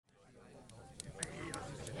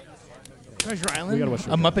Treasure Island? We gotta watch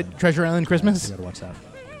A Muppet Treasure Island Christmas? We gotta watch that.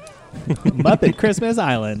 Muppet Christmas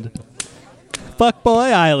Island.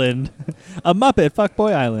 Fuckboy Island. A Muppet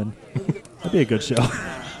Fuckboy Island. That'd be a good show.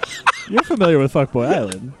 You're familiar with Fuckboy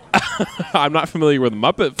Island. I'm not familiar with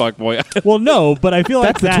Muppet Fuckboy Island. Well, no, but I feel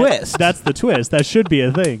like That's the twist. That's the twist. That should be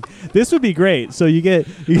a thing. This would be great. So you get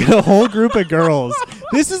a whole group of girls.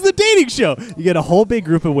 This is the dating show. You get a whole big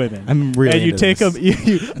group of women. I'm really and you into take this.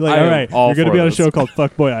 them. Like, I all am right, all you're going to for be on a this. show called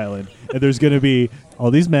Fuckboy Island, and there's going to be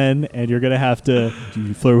all these men, and you're going to have to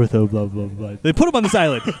flirt with them. Blah blah blah. They put them on this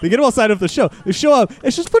island. They get them all signed up for the show. They show up.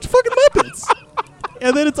 It's just a bunch of fucking Muppets.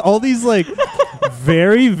 And then it's all these like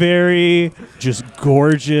very, very just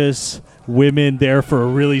gorgeous women there for a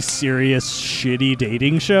really serious, shitty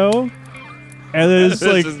dating show. And then it's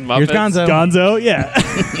This like, is Muppets. Here's Gonzo. Gonzo, yeah.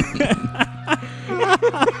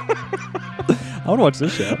 I want to watch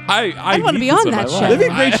this show. I wanna need be this on in my that life. show. That'd be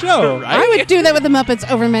a great show. Right? I would do that with the Muppets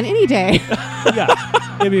over men any day. Yeah,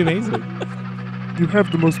 it'd be amazing. You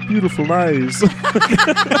have the most beautiful eyes.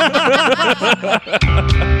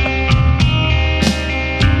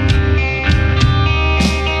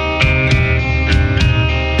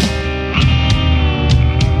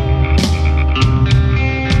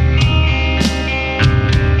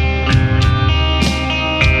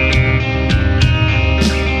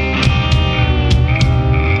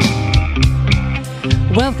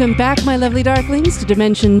 Welcome back, my lovely darklings, to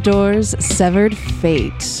Dimension Door's Severed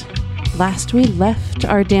Fate. Last we left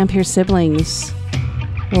our Dampier siblings.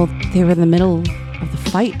 Well, they were in the middle of the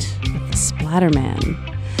fight with the Splatterman.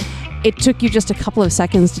 It took you just a couple of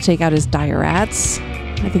seconds to take out his dire rats.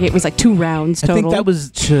 I think it was like 2 rounds total. I think that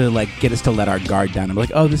was to like get us to let our guard down and be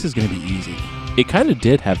like, oh, this is going to be easy. It kind of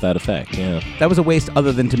did have that effect, yeah. That was a waste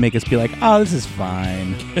other than to make us be like, oh, this is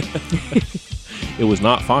fine. It was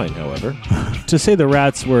not fine, however. To say the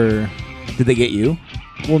rats were, Did they get you?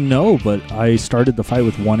 well, no, but I started the fight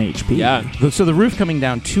with 1 HP. Yeah. So the roof coming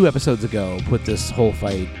down 2 episodes ago put this whole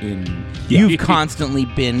fight in. Yeah. You've constantly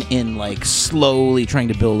been in like slowly trying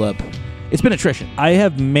to build up. It's been attrition. I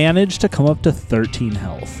have managed to come up to 13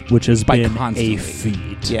 health, which has By been constantly. a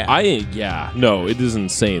feat. Yeah. No, it is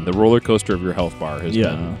insane. The roller coaster of your health bar has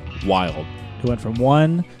been wild. It went from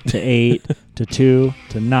 1 to 8 to 2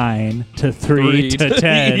 to 9 to 3 to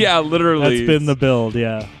 10. Yeah, literally. That's been the build,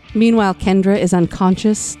 yeah. Meanwhile, Kendra is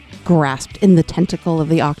unconscious, grasped in the tentacle of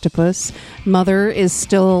the octopus. Mother is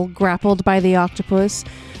still grappled by the octopus.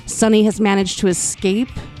 Sunny has managed to escape,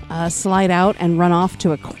 slide out, and run off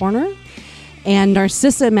to a corner. And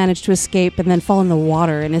Narcissa managed to escape and then fall in the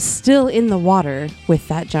water and is still in the water with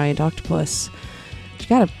that giant octopus. She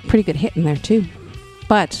got a pretty good hit in there, too.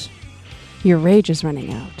 But your rage is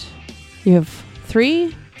running out. You have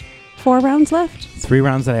 3, 4 rounds left? 3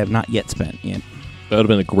 rounds that I have not yet spent. Yeah. That would have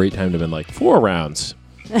been a great time to have been like 4 rounds.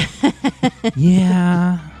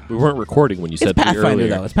 Yeah. We weren't recording when you It's said 3 Pathfinder, earlier.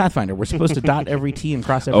 though. It's Pathfinder. We're supposed to dot every T and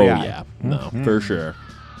cross every Oh, I. yeah. No, for sure.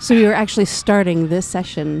 So you're actually starting this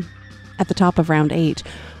session at the top of round 8.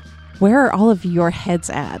 Where are all of your heads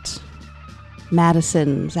at?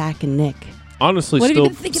 Madison, Zach, and Nick. Honestly, What have you still,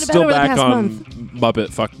 been thinking about still over the back past on month?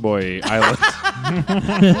 Muppet Fuckboy Island.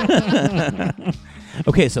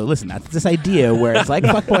 Okay, so listen, that's this idea where it's like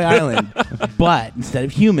Fuckboy Island, but instead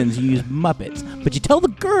of humans, you use Muppets. But you tell the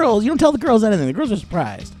girls, you don't tell the girls anything. The girls are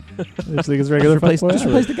surprised. I just think it's regular Just Fuckboy replace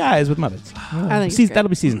Island. the guys with Muppets. I think it's That'll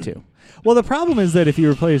be season 2. Well, the problem is that if you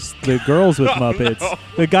replace the girls with Muppets,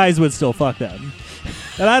 the guys would still fuck them.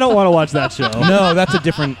 And I don't want to watch that show. No, that's a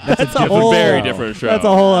different. That's, a It's whole- a very different show. That's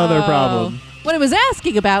a whole other problem. What I was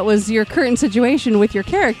asking about was your current situation with your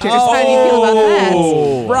characters. How do you feel about that?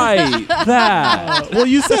 Oh, right. That. Well,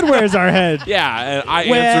 you said, "Where's our head?" Yeah, and I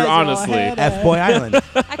Where's answered our honestly. head? F-Boy Island.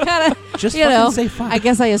 I kind of, Just you fucking know, say fuck. I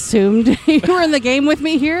guess I assumed you were in the game with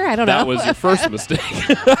me here. I don't know. That was your first mistake.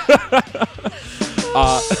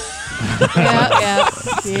 yeah.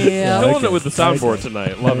 Killing it with the soundboard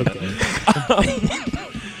tonight. Loving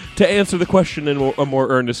it. To answer the question in a more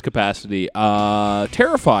earnest capacity,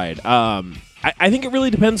 terrified. I think it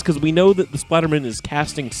really depends because we know that the Splatterman is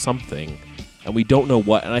casting something, and we don't know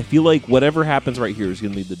what. And I feel like whatever happens right here is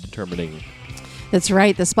going to be the determining. That's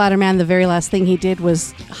right. The Splatterman, the very last thing he did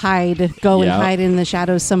was go and Yeah. hide in the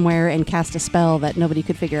shadows somewhere and cast a spell that nobody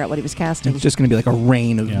could figure out what he was casting. It's just going to be like a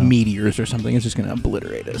rain of Yeah. meteors or something. It's just going to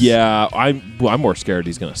obliterate us. Yeah, I'm more scared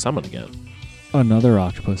he's going to summon again. Another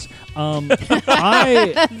octopus.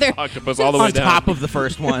 I Octopus all the way On down. top of the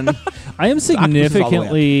first one. I am octopus is all the way up.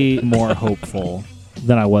 significantly more hopeful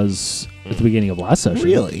than I was at the beginning of last session.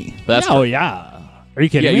 Really? That's Yeah, oh yeah. Are you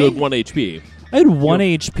kidding yeah, me? you had 1 HP. I had 1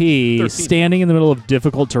 HP 13. standing in the middle of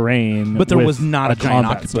difficult terrain. But there with was not a giant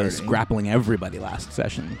combat octopus spirit. grappling everybody last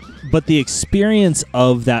session. But the experience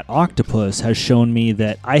of that octopus has shown me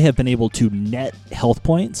that I have been able to net health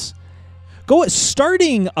points.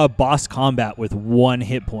 Starting a boss combat with 1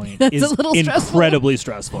 hit point That's is a little stressful. incredibly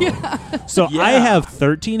stressful. So Yeah. I have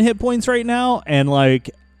 13 hit points right now, and like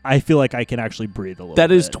I feel like I can actually breathe a little bit.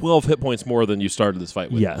 That is 12 hit points more than you started this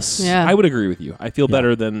fight with. Yes. Yeah. I would agree with you. I feel Yeah.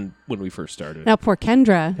 better than when we first started. Now, poor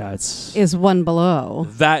Kendra Yeah, it's is 1 below,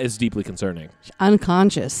 That is deeply concerning.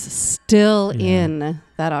 unconscious, still Yeah. in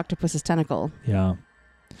that octopus's tentacle. yeah.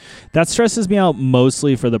 That stresses me out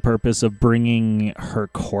mostly for the purpose of bringing her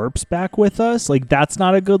corpse back with us. Like that's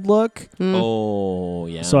not a good look. Mm. Oh,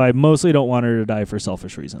 yeah. So I mostly don't want her to die for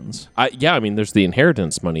selfish reasons. I mean, there's the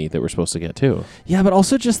inheritance money that we're supposed to get, too. Yeah, but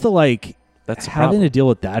also just the like That's the having problem. to deal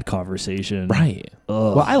with that conversation. Right.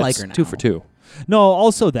 Ugh. Well, I like It's her now. 2 for 2. No,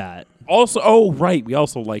 also that. Also, oh, right. We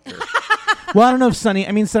also like her. Well, I don't know if Sunny.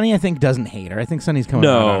 I mean, Sunny, I think doesn't hate her. I think Sunny's coming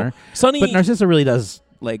around on No. her. Sunny. But Narcissa really does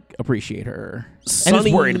like appreciate her and Sunny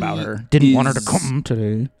is worried about her. Didn't want her to is come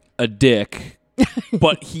today. a dick,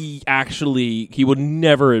 but he would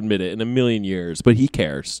never admit it in a million years, but he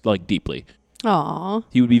cares, like, deeply. Aw.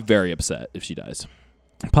 He would be very upset if she dies.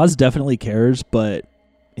 Paz definitely cares, but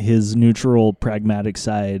his neutral, pragmatic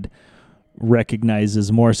side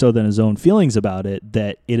recognizes more so than his own feelings about it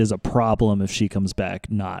that it is a problem if she comes back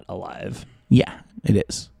not alive. Yeah, it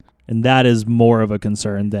is. And that is more of a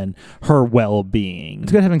concern than her well-being.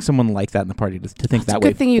 It's good having someone like that in the party to think It's that a way.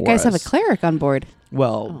 good thing you for guys have a us. cleric on board.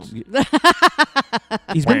 Well,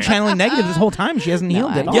 he's been channeling negative this whole time. She hasn't No,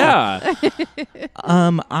 healed I at all. Yeah.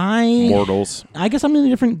 Mortals. I guess I'm in a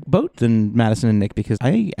different boat than Madison and Nick because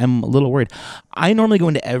I am a little worried. I normally go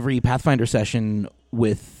into every Pathfinder session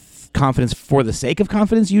with confidence for the sake of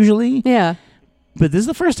confidence, usually. Yeah. But this is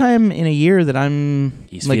the first time in a year that I'm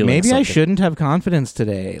He's like, feeling maybe I something. shouldn't have confidence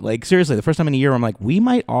today. Like, seriously, the first time in a year I'm like, we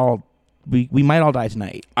might all die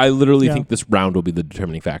tonight. I literally Yeah. think this round will be the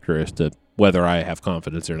determining factor as to whether I have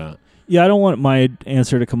confidence or not. Yeah, I don't want my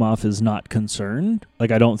answer to come off as not concerned.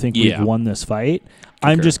 Like, I don't think Yeah. we've won this fight.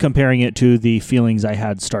 I'm Concur. just comparing it to the feelings I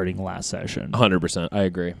had starting last session. 100%. I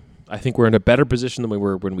agree. I think we're in a better position than we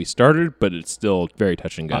were when we started, but it's still very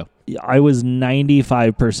touch and go. I was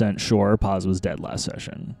 95% sure Paz was dead last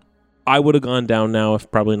session. I would have gone down now if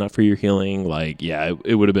probably not for your healing. Like, yeah,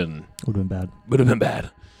 it would have been Would have been bad. bad.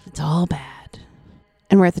 It's all bad.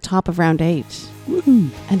 And we're at the top of round 8. Woohoo.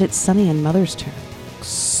 And it's Sunny and Mother's turn.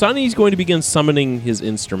 Sunny's going to begin summoning his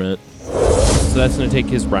instrument, so that's going to take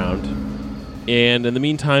his round. And in the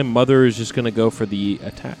meantime, Mother is just going to go for the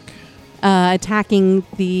attack. Attacking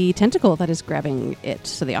the tentacle that is grabbing it,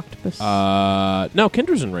 so the octopus. No,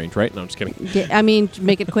 Kendra's in range, right? No, I'm just kidding. I mean,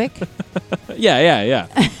 make it quick. Yeah.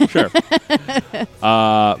 Sure.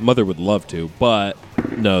 Mother would love to, but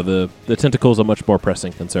no, the tentacle's a much more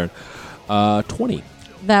pressing concern. 20.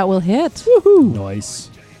 That will hit. Nice.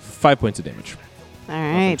 5 points of damage. All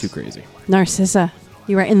Nothing right. too crazy. Narcissa,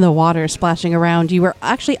 you are in the water splashing around. You were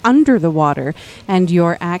actually under the water, and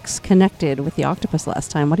your axe connected with the octopus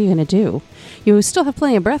last time. What are you going to do? You still have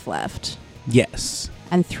plenty of breath left, Yes.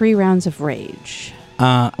 and 3 rounds of rage.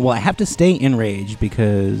 Well, I have to stay in rage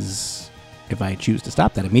because if I choose to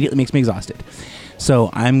stop, that immediately makes me exhausted.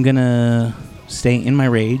 So I'm going to stay in my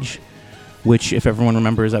rage, which, if everyone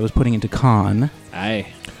remembers, I was putting into con.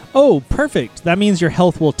 Aye. Oh, perfect. That means your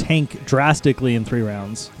health will tank drastically in 3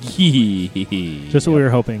 rounds. Just what we were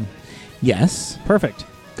hoping. Yes. Perfect.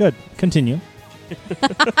 Good. Continue.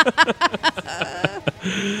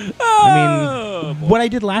 I mean, what I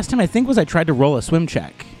did last time, I think, was I tried to roll a swim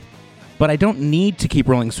check. But I don't need to keep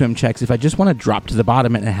rolling swim checks if I just want to drop to the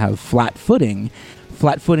bottom and have flat footing.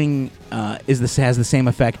 Flat footing has the same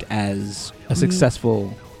effect as a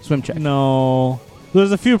successful swim check. No.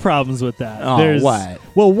 There's a few problems with that. Oh, There's, what?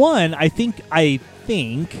 Well, one, I think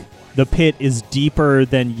the pit is deeper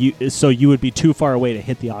than you, so you would be too far away to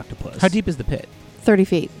hit the octopus. How deep is the pit? 30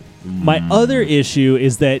 feet. My other issue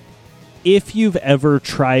is that if you've ever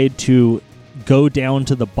tried to go down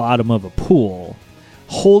to the bottom of a pool,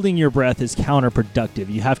 holding your breath is counterproductive.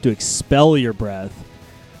 You have to expel your breath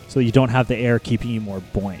so you don't have the air keeping you more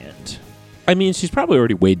buoyant. I mean, she's probably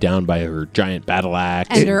already weighed down by her giant battle axe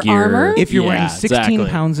And her gear. armor? If you're wearing Yeah, 16 exactly.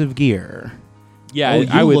 pounds of gear, Yeah, Oh,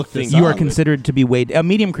 I you would looked think this you up. are considered to be weighed. A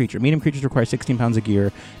medium creature. Medium creatures require 16 pounds of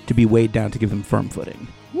gear to be weighed down to give them firm footing.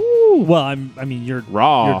 Woo! Well, you're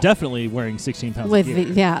raw. You're definitely wearing 16 pounds With of the,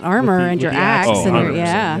 gear. that armor With the- and with your the axe axe. and your 100%,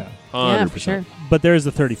 yeah. 100%. Yeah, for sure. But there's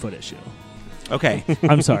the 30-foot issue. Okay,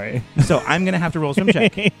 I'm sorry. so I'm going to have to roll a swim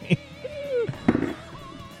check.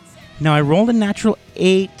 Now, I rolled a natural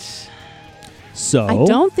 8. So I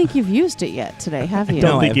don't think you've used it yet today, have you?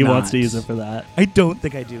 don't No, I think have he wants not. to use it for that. I don't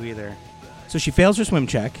think I do either. So she fails her swim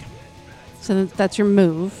check. So that's your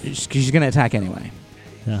move. She's going to attack anyway.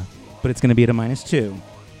 Yeah. But it's going to be at a -2.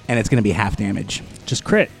 And it's going to be half damage. Just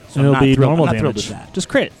crit. So and I'm it'll not be thrilled- normal I'm not thrilled damage. with that. Just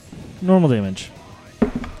crit. Normal damage.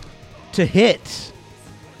 To hit.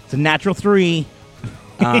 It's a natural 3.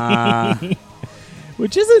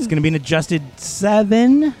 Which isn't It's going to be an adjusted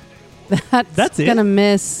 7. That's it. Gonna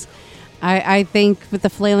miss. I think with the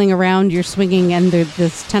flailing around, you're swinging, and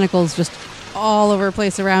there's tentacles just all over the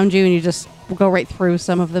place around you, and you just go right through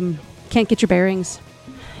some of them. Can't get your bearings.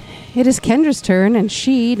 It is Kendra's turn, and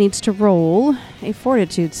she needs to roll a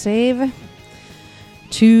fortitude save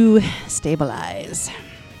to stabilize.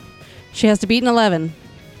 She has to beat an 11,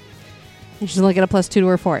 and she's only got a +2 to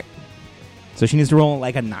her fort. So she needs to roll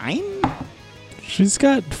like a 9? She's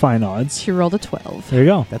got fine odds. She rolled a 12. There you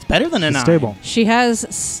go. That's better than a She's 9. stable. She has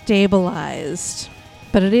stabilized,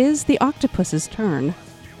 but it is the octopus's turn.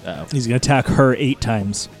 Oh. He's going to attack her 8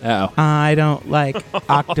 times. Oh. I don't like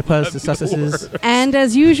octopuses. And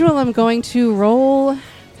as usual, I'm going to roll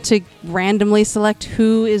to randomly select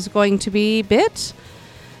who is going to be bit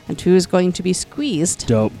and who is going to be squeezed.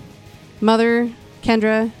 Dope. Mother,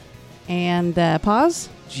 Kendra, and Pause.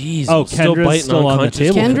 Jeez. Oh, still Kendra's biting still on the unconscious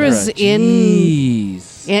table. Kendra's Kendra. in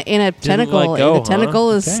Jeez. a tentacle. let go, The huh?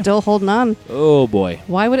 tentacle is Okay. still holding on. Oh boy.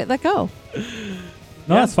 Why would it let go?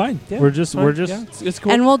 No, Yeah. that's fine. Yeah, We're just Yeah, it's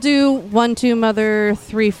cool. And we'll do 1, 2, Mother,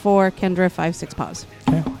 3, 4, Kendra, 5, 6, Pause.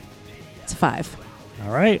 Okay. It's a 5.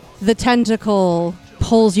 all right. The tentacle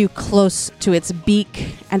pulls you close to its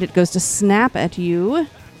beak, and it goes to snap at you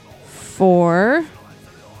for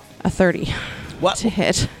a 30 What? to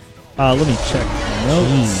hit. Let me check my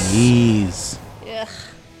notes. Jeez.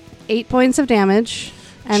 8 points of damage,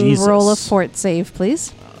 and Jesus. roll a fort save,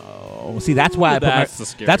 please. Oh, see, that's why That's the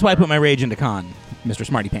scary I part. put my rage into con, Mr.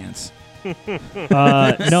 Smarty Pants.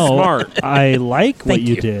 No, Smart. I like what Thank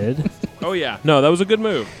you you. did. Oh yeah. No, that was a good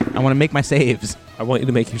move. I want to make my saves. I want you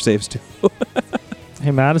to make your saves too.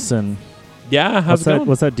 Hey, Madison, Yeah. How's what's it that? going?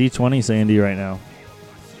 What's that D20 saying to you right now?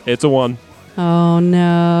 It's a 1. Oh,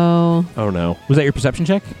 no. Oh no. Was that your perception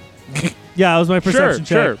check? Yeah, that was my perception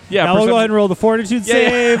Sure. check. Yeah, Now we'll go perception- ahead and roll the fortitude Yeah, yeah.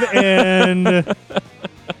 save, and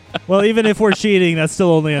well, even if we're cheating, that's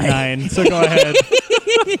still only a 9. So go ahead.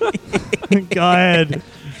 Go ahead.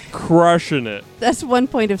 Crushing it. That's 1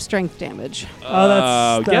 point of strength damage. Oh,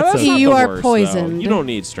 that's yeah, that's okay. not You the are worst, poisoned. though. You don't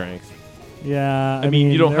need strength. Yeah, I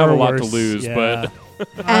mean, you don't there have a are lot to worse. lose, Yeah. but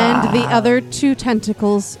And the other 2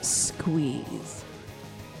 tentacles squeeze.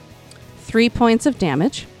 3 points of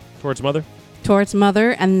damage towards mother. towards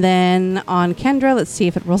Mother, and then on Kendra, let's see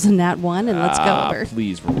if it rolls a nat 1, and let's go over.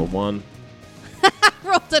 Please roll a 1.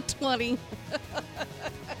 Rolled a 20.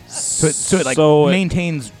 So it like So it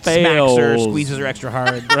maintains, smacks her, fails. squeezes her extra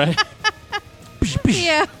hard. Right.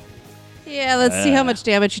 Yeah. Yeah, let's see how much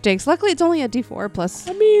damage she takes. Luckily, it's only a d4 plus.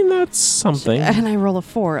 I mean, that's something. And I roll a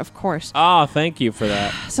 4, of course. Ah, thank you for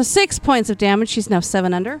that. So 6 points of damage. She's now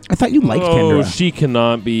 7 under. I thought you liked Oh, Kendra. she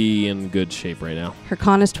cannot be in good shape right now. Her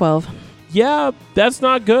con is 12. Yeah, that's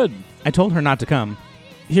not good. I told her not to come.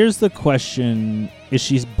 Here's the question: is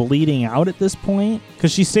she bleeding out at this point?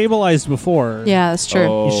 Because she stabilized before. Yeah, that's true.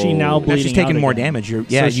 Oh. Is she now Now bleeding she's taking out more again? damage. You're, So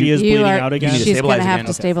yeah, she you, is You bleeding are- out again. need to She's stabilize going to have again,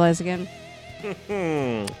 to okay. stabilize again.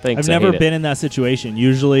 Thanks. I've I never hate been in that situation.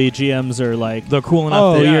 Usually, GMs are like, they're cool enough.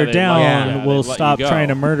 "Oh, that Yeah, you're they down. let- yeah, we'll they let stop you go." trying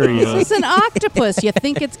to murder you." It's an octopus. You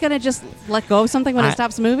think it's going to just let go of something when I- it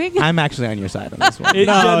stops moving? I'm actually on your side on this one. It,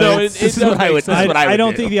 No, no, it's- it this is does what I make would- sense. this is what I would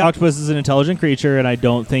don't do. think the octopus is an intelligent creature, and I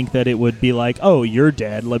don't think that it would be like, "Oh, you're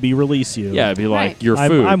dead. Let me release you." Yeah, it'd be like Right. your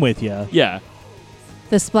food. I'm with you. Yeah.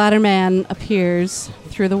 The Splatterman appears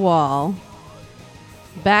through the wall,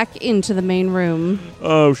 back into the main room.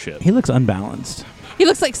 Oh shit. He looks unbalanced. He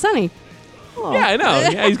looks like Sunny. Oh. Yeah, I know.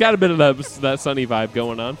 Yeah, he's got a bit of that sunny vibe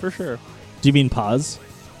going on for sure. Do you mean pause?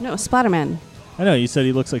 No, Splatterman. I know you said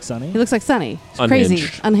he looks like Sunny. He looks like Sunny. He's Unhinged.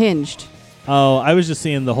 crazy. Unhinged. Oh, I was just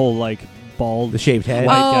seeing the whole like bald The shaved head.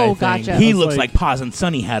 white guy Oh, thing. gotcha. I He was looks like Paz and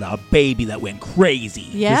Sunny had a baby that went crazy.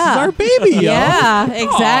 Yeah. This is our baby, yo. Yeah,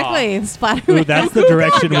 exactly. Splatterman. Ooh, that's the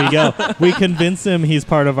direction we go. We convince him he's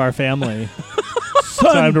part of our family.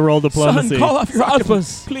 Time to roll diplomacy. Son, call off your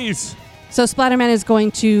octopus. Please. So Splatterman is going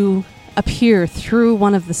to appear through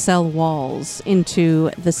one of the cell walls into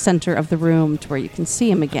the center of the room to where you can see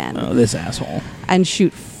him again Oh, this asshole. and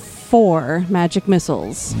shoot 4 magic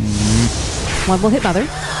missiles. One will hit Mother,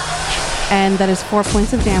 and that is 4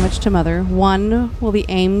 points of damage to Mother. 1 will be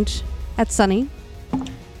aimed at Sunny.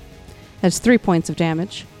 That's 3 points of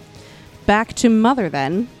damage. Back to Mother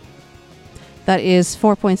then. That is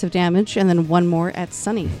 4 points of damage, and then 1 more at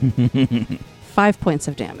Sunny. 5 points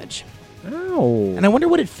of damage. Ow. And I wonder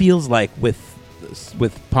what it feels like with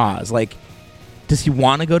Paz. Like, does he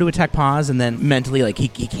want to go to attack Paz and then mentally, like, he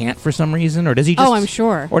can't for some reason? Or does he just... Oh, I'm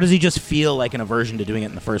sure. Or does he just feel like an aversion to doing it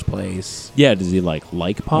in the first place? Yeah, does he like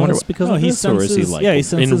Paz because of this, or is he like he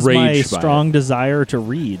senses my enraged by strong it? desire to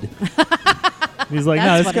read. He's like,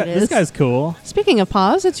 That's no, what it this is. guy's cool. Speaking of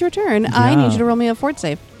pause, it's your turn. I need you to roll me a fort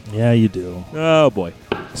save. Yeah, you do. Oh boy.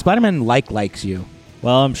 Spider-Man likes you.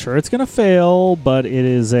 Well, I'm sure it's going to fail, but it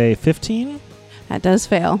is a 15. That does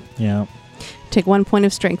fail. Yeah. Take 1 point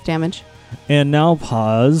of strength damage. And now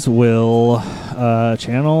Paz will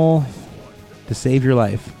channel. To save your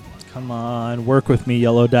life. Come on, work with me,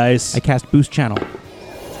 yellow dice. I cast Boost Channel.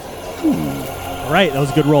 All right, that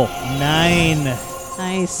was a good roll. 9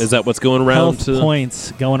 Nice. Is that what's going around health to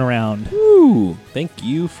points going around. Ooh, thank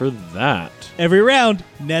you for that. Every round,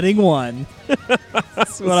 netting 1.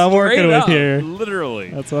 That's what I'm working Straight with up, here. Literally.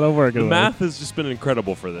 That's what I'm working The with. math has just been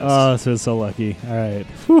incredible for this. Oh, this is so lucky. All right.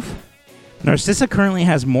 Whew. Narcissa currently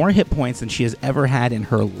has more hit points than she has ever had in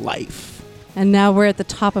her life. And now we're at the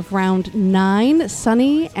top of round 9.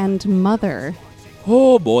 Sunny and Mother.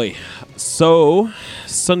 Oh boy. So,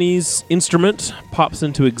 Sunny's instrument pops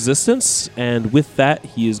into existence, and with that,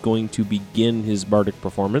 he is going to begin his bardic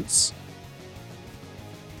performance.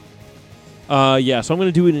 So I'm going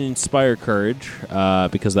to do an Inspire Courage,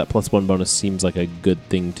 because that +1 bonus seems like a good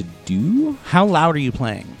thing to do. How loud are you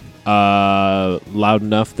playing? Loud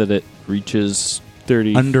enough that it reaches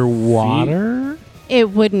 30 Underwater?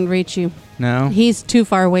 It wouldn't reach you. No? He's too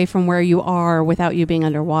far away from where you are without you being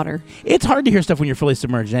underwater. It's hard to hear stuff when you're fully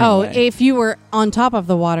submerged anyway. Oh, if you were on top of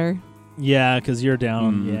the water. Yeah, because you're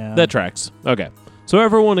down. Yeah. That tracks. Okay. So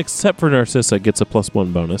everyone except for Narcissa gets a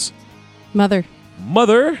 +1 bonus. Mother.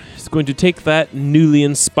 Mother is going to take that newly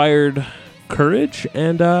inspired courage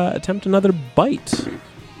and attempt another bite.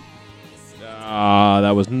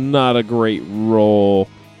 That was not a great roll.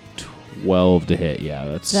 12 to hit. Yeah,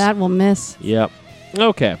 that's... That will miss. Yep.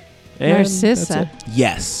 Okay. And Narcissa. that's it.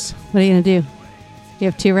 Yes. What are you going to do? You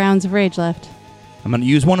have 2 rounds of rage left. I'm going to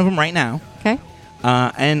use one of them right now. Okay.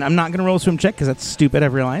 And I'm not going to roll a swim check because that's stupid,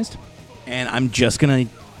 I've realized. And I'm just going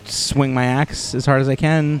to swing my axe as hard as I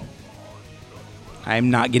can.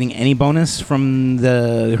 I'm not getting any bonus from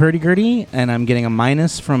the hurdy-gurdy, and I'm getting a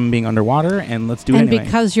minus from being underwater, and let's do it And anyway.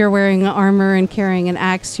 because you're wearing armor and carrying an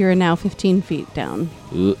axe, you're now 15 feet down.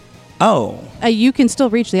 Oh. You can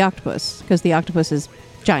still reach the octopus because the octopus is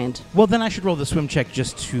giant. Well, then I should roll the swim check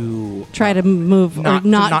just to... Try to move or not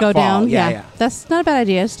not go fall. down. Yeah. That's not a bad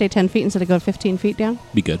idea. Stay 10 feet instead of go 15 feet down.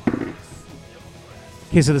 Be good.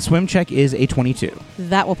 Okay, so the swim check is a 22.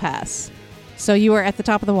 That will pass. So you are at the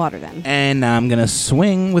top of the water then. And I'm going to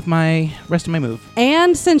swing with my rest of my move.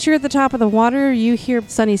 And since you're at the top of the water, you hear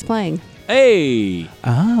Sunny's playing. Hey!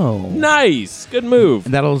 Oh. Nice! Good move.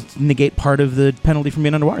 And that'll negate part of the penalty from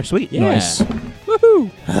being underwater. Sweet. Yeah. Nice.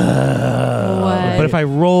 Woohoo! What? But if I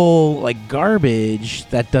roll like garbage,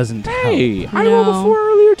 that doesn't Hey, help. I rolled a No. 4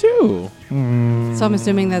 earlier too. So I'm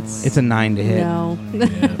assuming that's... It's a 9 to hit. No.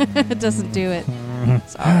 It doesn't do it.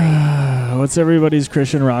 Sorry. What's everybody's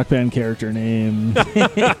Christian rock band character name?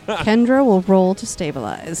 Kendra will roll to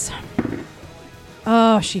stabilize.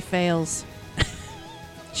 Oh, she fails.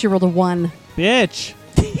 She rolled a 1. Bitch.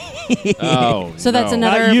 Oh, So that's no.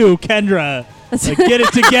 another- Not you, Kendra. Like, get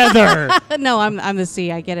it together. No, I'm the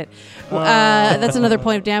C. I get it. That's another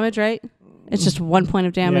point of damage, right? It's just 1 point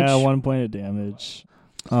of damage. Yeah, 1 point of damage.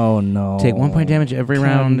 Oh, no. Take 1 point damage every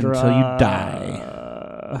round Kendra. until you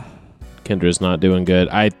die. Kendra's not doing good.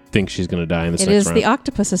 I think she's going to die in this It next is round. the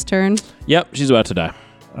octopus's turn. Yep, she's about to die.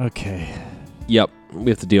 Okay. Yep,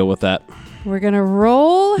 we have to deal with that. We're going to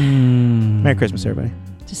roll Merry Christmas, everybody.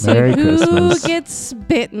 to see Merry who Christmas. gets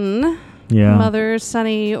bitten. Yeah. Mother,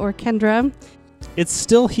 Sunny, or Kendra. It's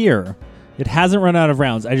still here. It hasn't run out of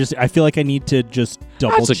rounds. I feel like I need to just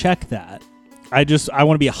double That's a- check that. I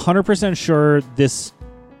want to be 100% sure this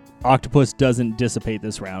octopus doesn't dissipate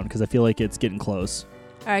this round because I feel like it's getting close.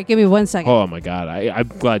 All right, give me 1 second. Oh my god, I'm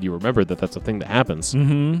glad you remembered that that's a thing that happens.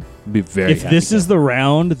 Mm-hmm. I'd be very If happy this to. is the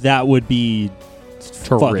round, that would be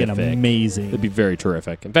fucking Terrific. amazing. That'd be very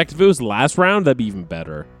terrific. In fact, if it was the last round, that'd be even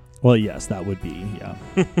better. Well, yes, that would be, yeah.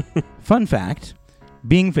 Fun fact,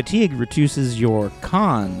 being fatigued reduces your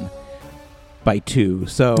con by 2.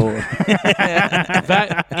 So,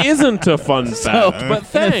 That isn't a fun fact, but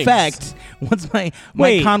thanks. in effect, once my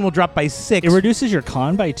Wait. con will drop by 6. It reduces your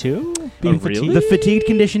con by 2? Being really? fatigued? The fatigued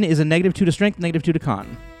condition is a -2 to strength, -2 to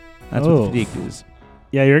con. That's what Oh. the fatigued is.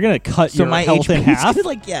 Yeah, you're going to cut So your my health in HP is half?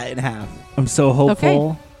 like, in half. I'm so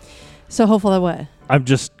hopeful. So hopeful that what? I'm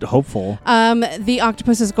just hopeful. The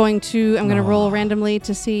octopus is going to. I'm going to roll randomly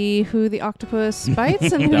to see who the octopus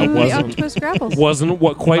bites and who the wasn't- octopus grapples. Wasn't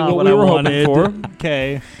quite Not what we I were wanted. hoping for.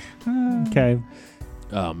 Okay. Okay.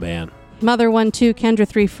 Oh man. Mother 1, 2, Kendra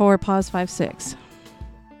 3, 4, pause 5, 6.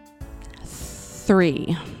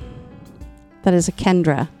 3. That is a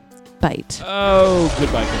Kendra bite. Oh,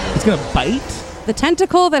 goodbye, Kendra. It's gonna bite. The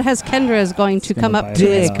tentacle that has Kendra is going to gonna come up bite to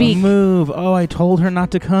her. its Dick beak. Move. Oh, I told her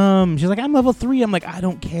not to come. She's like, I'm level 3. I'm like, I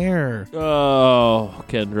don't care. Oh,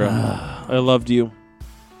 Kendra. I loved you.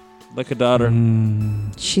 Like a daughter.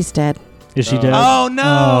 She's dead. Is she Oh. dead? Oh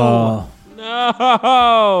no.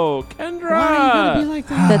 No, Kendra. Why are you gonna be like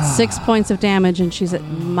that? That's 6 points of damage, and she's at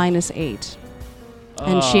 -8.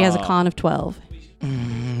 And she has a con of 12.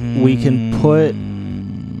 We can put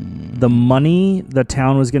the money the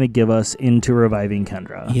town was going to give us into reviving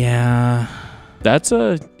Kendra. Yeah. That's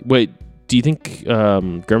a wait. Do you think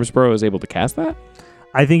Grimsborough is able to cast that?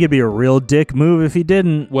 I think it'd be a real dick move if he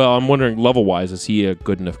didn't. Well, I'm wondering level wise, is he a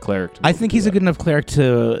good enough cleric? I think he's a good enough cleric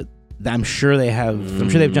to. I'm sure they have. I'm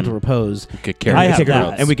sure they have gentle repose. Could carry I the have take her,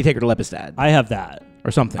 that. and we could take her to Lepistad I have that. or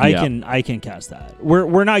something. I can cast that.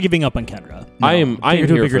 We're not giving up on Kendra. I am. I Take her am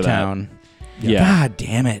to a here bigger for that. town. Yeah. God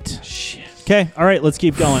damn it. Shit. Okay. All right. Let's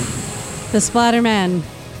keep going. The Splatterman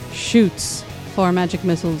shoots 4 magic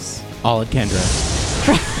missiles. All at Kendra.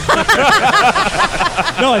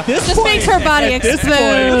 No, at this Just point, makes her body at this explode.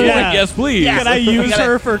 point, yeah. Yes, please. Can I use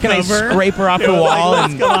her for Can I cover? scrape her off the Yeah, wall?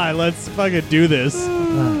 like, And come on, let's fucking do this.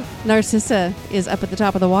 Narcissa is up at the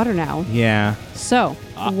top of the water now. yeah. So,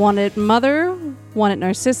 one at Mother, one at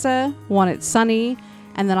Narcissa, one at Sunny,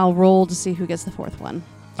 and then I'll roll to see who gets the 4th one.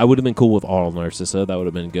 I would have been cool with all Narcissa. That would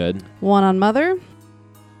have been good. 1 on Mother.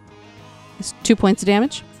 It's 2 points of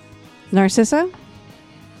damage. Narcissa,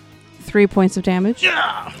 3 points of damage.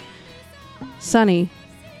 Yeah. Sunny,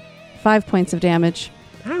 5 points of damage.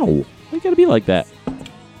 Ow. Why you gotta be like that?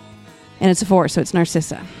 And it's a 4, so it's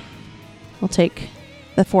Narcissa. We'll take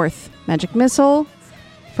the 4th magic missile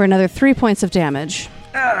for another 3 points of damage.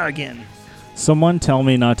 Again. Someone tell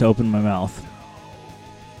me not to open my mouth.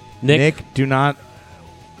 Nick, do not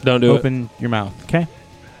don't do open your mouth. Okay.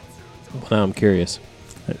 it. Now I'm curious.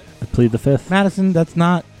 I plead the 5th. Madison, that's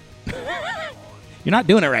not. You're not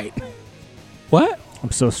doing it right. What?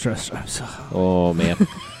 I'm so stressed. I'm so. Oh man.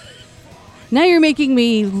 Now you're making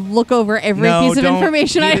me look over every No, piece of don't.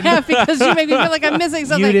 information You I didn't- have because you make me feel like I'm missing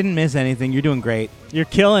something. You didn't miss anything. You're doing great. You're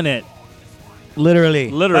killing it. Literally.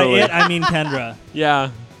 By Literally. it, I mean Kendra. Yeah.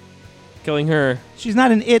 Killing her. She's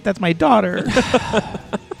not an it. That's my daughter.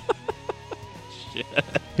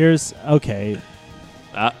 Here's okay.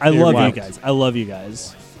 I Here, love you what? guys. I love you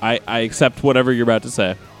guys. I accept whatever you're about to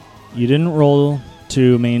say. You didn't roll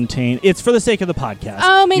to maintain. It's for the sake of the podcast.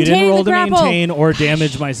 Oh, You didn't maintaining roll the to grapple. maintain or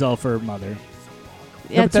damage myself or Mother.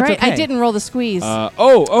 That's, that's right. I okay. didn't roll the squeeze. The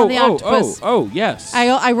the octopus. yes.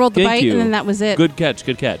 I rolled the Thank bite you. and then that was it. Good catch.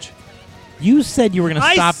 Good catch. You said you were going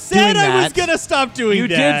to stop doing that. gonna stop doing You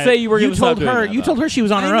did say you were You going to stop told doing her. that, You though. told her she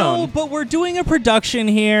was on her I know, own. but we're doing a production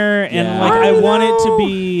here, and Yeah. like I I want it to know.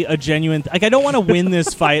 be a genuine. Like I don't want to win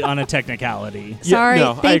this fight on a technicality. Sorry.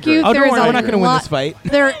 no, I Thank agree. you. Oh, There don't is worry. a We're not going to win lot- this fight.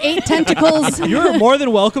 There are 8 tentacles. You're more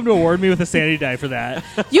than welcome to award me with a sanity die for that.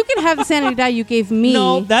 You can have the sanity die you gave me.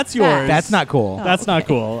 No, that's yours. back. That's not cool. That's not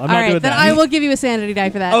cool. I'm All not right, doing then that. I will give you a sanity die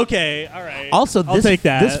for that. Okay, all right. Also, I'll this, take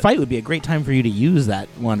that. this fight would be a great time for you to use that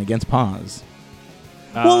one against Paz.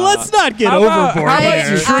 Well, let's not get how about- overboard how I, about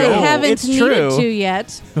here. you- I true. haven't It's needed true. to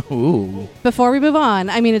yet. Ooh. Before we move on,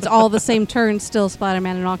 I mean, it's all the same turn still,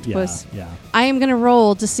 Splatterman and Octopus. Yeah. I am going to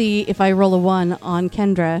roll to see if I roll a 1 on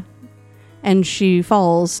Kendra and she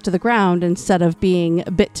falls to the ground instead of being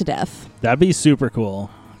bit to death. That'd be super cool.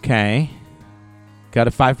 Okay. Got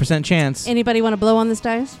a 5% chance. Anybody want to blow on this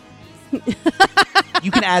dice?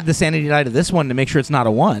 You can add the sanity die to this one to make sure it's not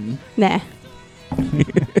a 1. Nah.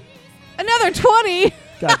 Another 20.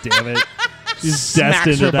 God damn it. She's Smacks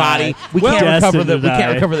destined her to body. die. We Well- can't recover Destined the to we die.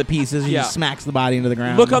 can't recover the pieces. He Yeah. just smacks the body into the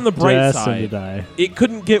ground. Look on the bright Destined to side. die. It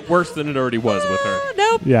couldn't get worse than it already was with her.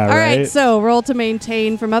 Nope. Yeah, All right, right? so roll to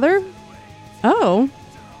maintain for Mother. Oh.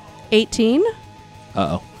 18.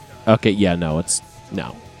 Uh-oh. Okay, yeah, no, it's...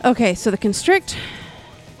 No. Okay, so the constrict,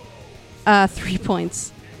 3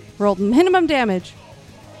 points. Rolled minimum damage.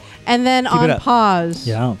 And then Keep it on up. pause.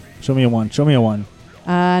 Yeah. Show me a 1. Show me a 1.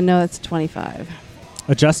 No, that's 25.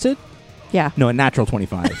 Adjusted? Yeah. No, a natural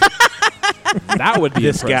 25. That would be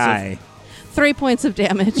This impressive. guy. 3 points of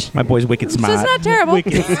damage. My boy's wicked So smart. it's not terrible.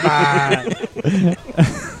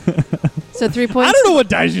 So 3 points. I don't know what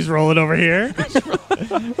dice she's rolling over here.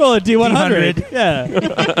 Roll a D100. Yeah.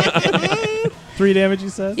 3 damage, you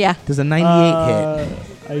said? Yeah. Does a 98 hit?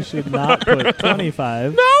 I should not put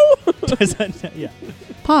 25. No. Yeah.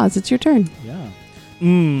 Pause. It's your turn.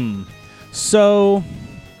 Yeah. So,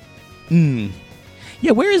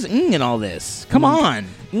 yeah, where is in all this? Come on.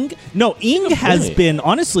 Ing has point. been,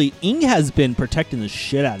 honestly, Ing has been protecting the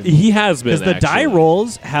shit out of me. He has been Because the die actually.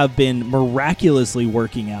 rolls have been miraculously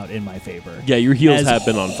working out in my favor. Yeah, your heals As have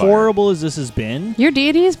been on fire. horrible as this has been, Your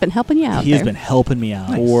deity has been helping you out he has there. been helping me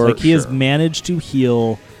out. For Like, he has sure. managed to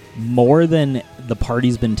heal more than the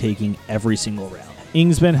party's been taking every single round.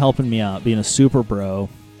 Ing's been helping me out, being a super bro.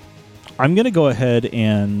 I'm going to go ahead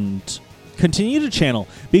and continue to channel,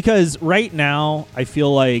 because right now I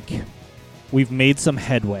feel like we've made some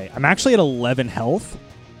headway. I'm actually at 11 health,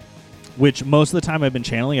 which most of the time I've been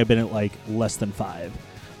channeling, I've been at like less than 5.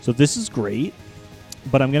 So this is great,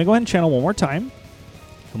 but I'm going to go ahead and channel one more time.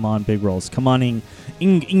 Come on, big rolls. Come on, Ing.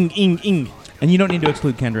 Ing. And you don't need to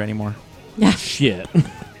exclude Kendra anymore. Shit.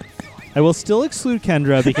 I will still exclude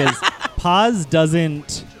Kendra because Paz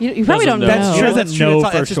doesn't. You probably Doesn't don't know. know. That's true. That's know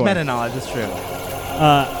That's for just sure. meta knowledge. That's true.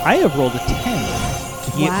 I have rolled a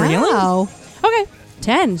 10. For healing? Wow. Okay.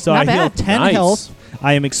 10. So Not I heal bad. 10 Nice. health.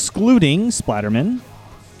 I am excluding Splatterman,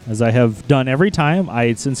 as I have done every time.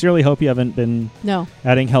 I sincerely hope you haven't been No.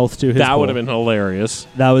 adding health to his That pool. would have been hilarious.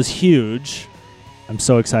 That was huge. I'm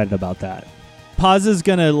so excited about that. Paz is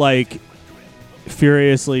going to, like,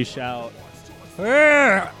 furiously shout.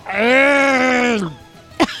 I'm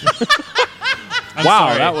Wow,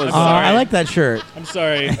 sorry. that was- I'm sorry. I like that shirt. I'm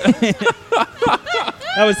sorry.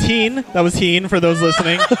 That was Heen. That was Heen for those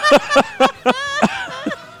listening.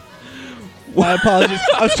 My apologies.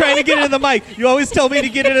 I was trying to get it in the mic. You always tell me to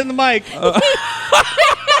get it in the mic.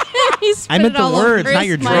 He spit I meant it the all over words, not his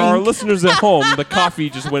your mic. For our drink. listeners at home, the coffee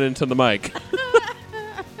just went into the mic.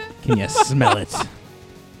 Can you smell it?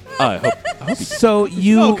 I hope So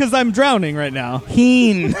you, No, because I'm drowning right now.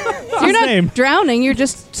 Heen. So you're not name? drowning. You're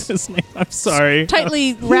just His name. I'm sorry.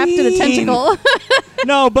 tightly wrapped in a tentacle.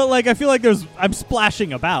 No, but like I feel like I'm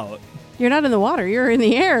splashing about. You're not in the water. You're in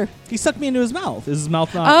the air. He sucked me into his mouth. Is his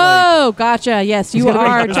mouth not Oh, gotcha. Yes, you He's gonna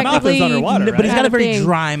are his mouth is technically underwater, But he's right? got a very Kind of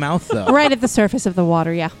dry mouth, though. right at the surface of the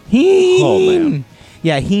water. Yeah. Heen. Oh, man.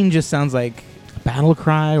 Yeah, Heen just sounds like a battle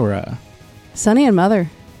cry or a... Sonny and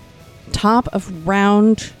Mother. Top of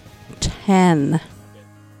round 10.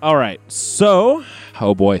 All right. So,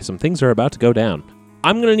 oh boy, some things are about to go down.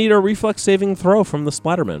 I'm going to need a reflex saving throw from the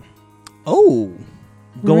Splatterman. Oh.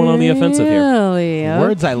 Going on the offensive here. Really?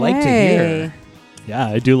 Words I like to hear. Okay. Yeah,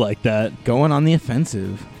 I do like that. Going on the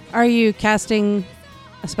offensive. Are you casting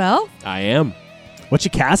a spell? I am. What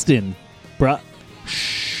you casting, bruh?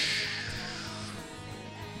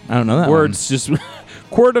 I don't know that Words just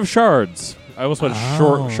Chord of Shards. I almost went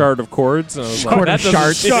shard of chords. And I was like, Chord that of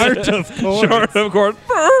doesn't- Shard of course. Shard of chords.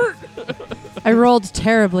 I rolled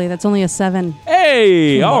terribly. That's only a 7.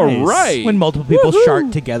 Hey, Nice. all one. right. When multiple people Woohoo.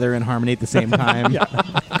 shart together in harmony at the same time.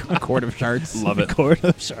 A chord of sharts. Love it. Chord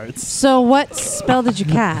of shards. So what spell did you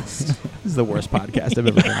cast? This is the worst podcast I've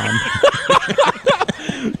ever been on.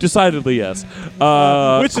 Decidedly yes.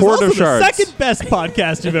 Which is Chord also of Shards. the second best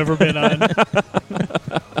podcast you've ever been on.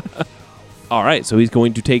 All right, so he's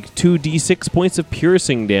going to take 2d6 points of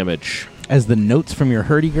piercing damage. As the notes from your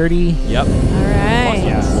hurdy-gurdy. Yep. All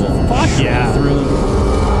right. Fuck yeah.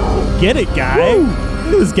 Get it, guy. Look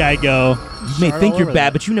at this guy go. You may Shard think all you're over bad,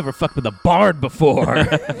 that. but you never fucked with a bard before.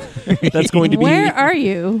 That's going to be Where are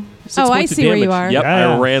you? 6 Oh, I points of see where you damage. are. Yep,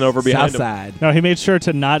 Yeah. I ran over behind South him. side. No, he made sure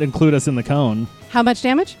to not include us in the cone. How much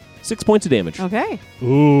damage? 6 points of damage. Okay.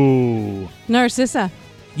 Ooh. Narcissa,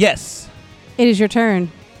 Yes. it is your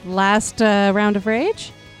turn. Last round of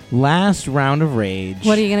rage? Last round of rage.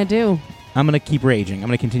 What are you going to do? I'm going to keep raging. I'm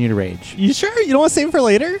going to continue to rage. You sure? You don't want to save it for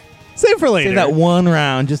later? Save it for later. Save that one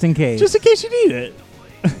round just in case. Just in case you need it.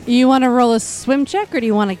 You want to roll a swim check or do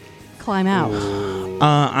you want to climb out?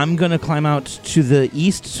 I'm going to climb out to the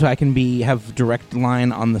east so I can have direct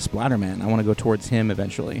line on the Splatterman. I want to go towards him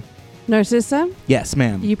eventually. Narcissa, Yes,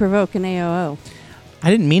 ma'am. you provoke an AOO. I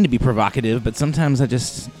didn't mean to be provocative, but sometimes I'm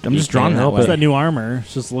just You drawn can't that help way. It's that new armor.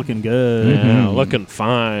 It's just looking good. Yeah, looking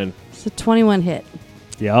fine. It's a 21 hit.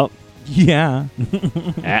 Yep. Yeah.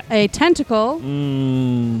 A tentacle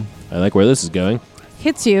I like where this is going.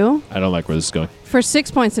 hits you I don't like where this is going. for 6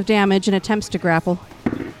 points of damage and attempts to grapple.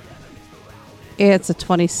 It's a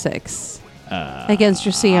 26 against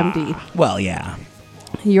your CMD. Well, yeah.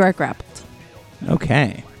 You are grappled.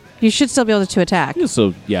 Okay. You should still be able to attack.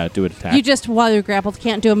 So, yeah, do an attack. You just, while you're grappled,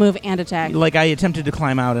 can't do a move and attack. Like I attempted to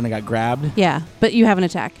climb out and I got grabbed. Yeah, but you have an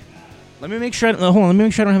attack. Let me make sure. Hold on. Let me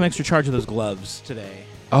make sure I don't have extra charge of those gloves today.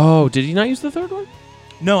 Oh, did he not use the third one?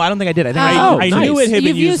 No, I don't think I did. I think Oh, I nice. knew it had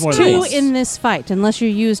been You've used more than two once. in this fight, unless you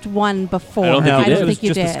used one before. I don't think you did. It was think you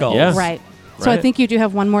just the did. skulls. Yeah. Right. So I Right. think you do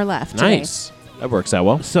have one more left. today. Nice. That works out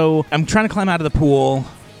well. So I'm trying to climb out of the pool.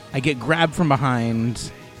 I get grabbed from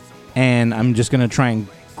behind, and I'm just going to try and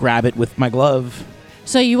grab it with my glove.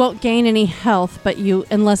 So you won't gain any health, but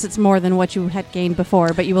unless it's more than what you had gained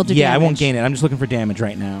before, but you will do Yeah, I damage. won't gain it. I'm just looking for damage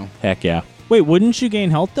right now. Heck yeah. Wait, wouldn't you gain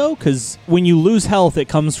health though? Because when you lose health, it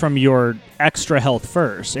comes from your extra health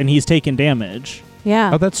first, and he's taking damage.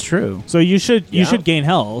 Yeah. Oh, that's true. So you should Yeah. gain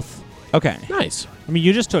health. Okay. Nice. I mean,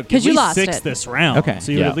 you just took at 'Cause you least lost 6 it. this round. Okay.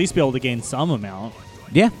 So you Yeah. would at least be able to gain some amount.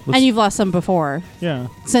 Yeah. And you've lost some before, Yeah.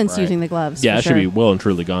 since Right. using the gloves. Yeah, for it should sure. be well and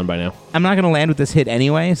truly gone by now. I'm not going to land with this hit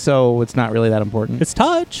anyway, so it's not really that important. It's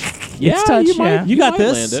touch. It's touch, you might, yeah. You got might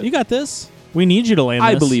this. land it. You got this. We need you to land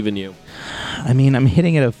I this. believe in you. I mean, I'm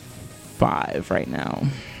hitting at a 5 right now.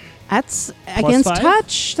 That's against 5?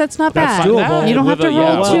 touch. That's not That's bad. doable. You don't have With to a-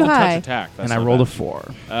 roll with too a touch high. attack, that's And I not rolled a bad.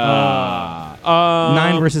 4. 9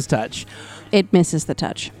 9 versus touch. It misses the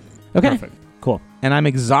touch. Okay. Perfect. Cool. And I'm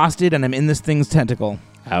exhausted, and I'm in this thing's tentacle.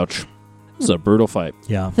 Ouch. This is a brutal fight.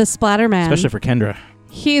 Yeah. The Splatter Man. Especially for Kendra.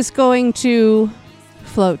 He's going to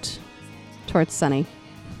float towards Sunny.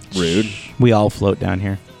 Rude. We all float down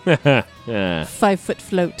here. Yeah. 5-foot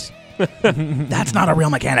float. That's not a real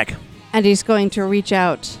mechanic. And he's going to reach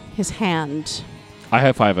out his hand. I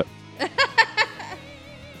high five it.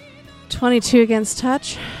 22 against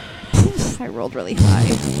touch. I rolled really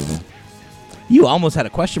high. You almost had a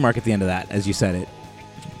question mark at the end of that as you said it.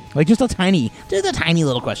 Like just a tiny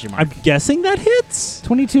little question mark. I'm guessing that hits.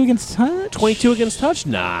 22 against touch? 22 against touch?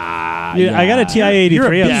 Nah. Yeah, I got a TI-83 You're a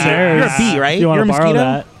bee. upstairs. You're a bee, right? If you want You're to a borrow mosquito?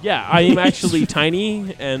 that? Yeah, I am actually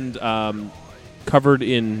tiny and covered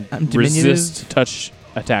in Diminutive. resist touch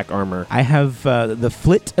attack armor. I have the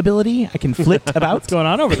flit ability. I can flit about. What's going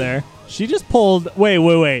on over there? She just pulled.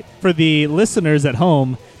 Wait. For the listeners at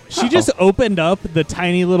home, she just opened up the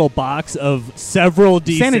tiny little box of several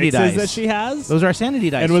Sanity D6s dice. that she has, Those are our sanity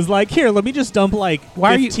dice. and was like, "Here, let me just dump like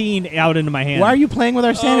Why are you- 15 out into my hand." Why are you playing with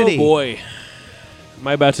our sanity? Oh boy. Am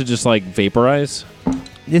I about to just like vaporize?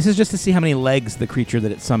 This is just to see how many legs the creature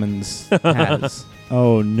that it summons has.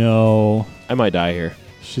 Oh no, I might die here.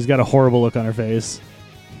 she's got a horrible look on her face.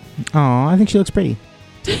 Oh, I think she looks pretty.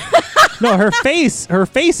 No, her face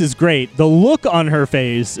is great. The look on her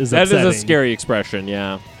face is That upsetting. is a scary expression,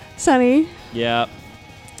 yeah. Sunny, Yeah.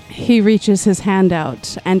 he reaches his hand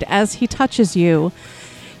out, and as he touches you,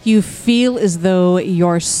 you feel as though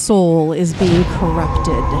your soul is being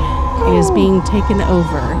corrupted. It is being taken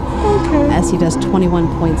over as he does 21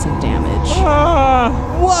 points of damage.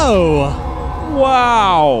 Whoa!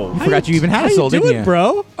 Wow. You forgot you even had How a soul, you didn't doing, you?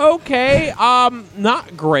 bro? Okay,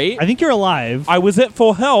 not great. I think you're alive. I was at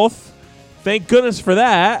full health. Thank goodness for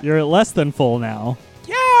that. You're at less than full now.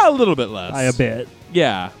 Yeah, a little bit less. By a bit.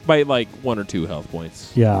 Yeah, by like 1 or 2 health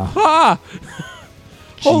points. Yeah. Ah!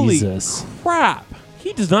 Holy Jesus. crap.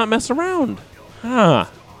 He does not mess around. Huh.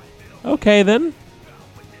 Okay, then.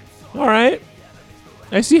 All right.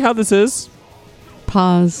 I see how this is.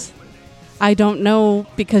 Pause. I don't know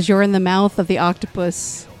because you're in the mouth of the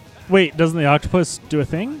octopus. Wait, doesn't the octopus do a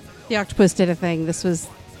thing? The octopus did a thing. This was.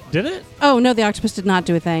 Did it? Oh, no, the octopus did not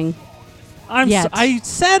do a thing. Yet. I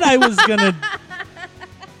said I was gonna.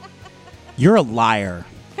 You're a liar.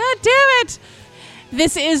 God damn it!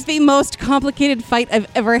 This is the most complicated fight I've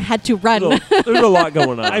ever had to run. There's a lot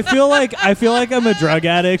going on. I feel like I'm a drug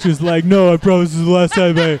addict who's like, no, I promise this is the last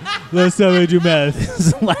time I do meth. This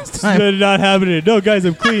is the last It's time. not happening. No, guys,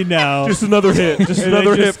 I'm clean now. just another hit. Just And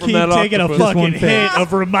another I hit just from keep that taking octopus. a fucking one thing. hit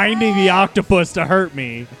of reminding the octopus to hurt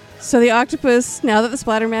me. So the octopus, now that the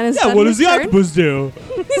Splatterman is Yeah, done what his does the turn, octopus do?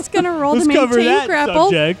 he's going to roll Let's to cover maintain that grapple.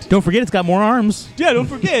 subject. Don't forget, it's got more arms. Yeah, don't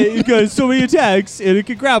forget, it got so many attacks, and it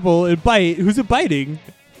can grapple and bite. Who's it biting?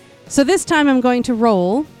 So this time I'm going to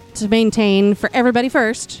roll to maintain for everybody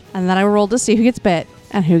first, and then I will roll to see who gets bit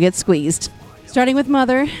and who gets squeezed. Starting with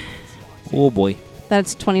Mother, Oh boy.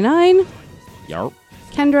 that's 29. Yarp.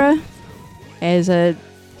 Kendra is a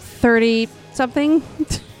 30-something.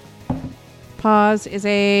 Pause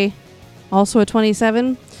is also a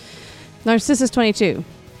 27. Narcissus 22.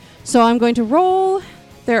 So I'm going to roll.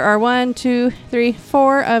 There are 1, 2, 3,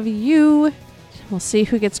 4 of you. We'll see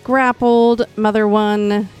who gets grappled. Mother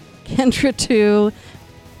 1, Kendra 2,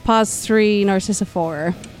 Pause 3, Narcissa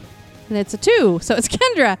 4. And it's a 2, so it's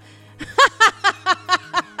Kendra.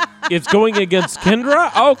 It's going against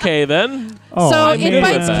Kendra? Okay, then. Oh, so I'm it good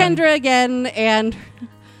bites with that. Kendra again, and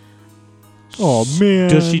Oh, man.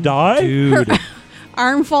 Does she die? Dude.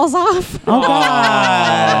 arm falls off. Oh, God.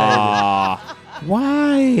 Ah.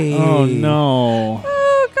 Why? Oh, no.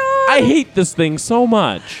 Oh, God. I hate this thing so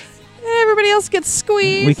much. Everybody else gets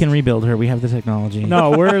squeezed. We can rebuild her. We have the technology.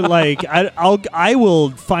 No, we're like, I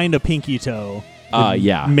will find a pinky toe. and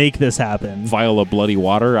Yeah. make this happen. Vial of bloody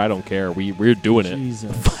water. I don't care. We're doing it.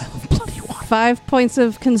 Jesus. 5 points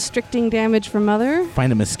of constricting damage for Mother.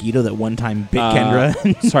 Find a mosquito that one time bit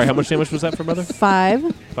Kendra. Sorry, how much damage was that for Mother?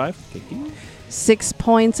 5. 5? Okay. 6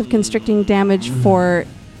 points of constricting damage for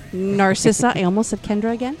Narcissa. I almost said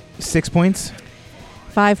Kendra again. 6 points.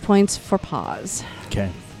 5 points for Paz. Okay.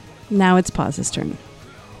 Now it's Paz's turn.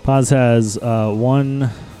 Paz has one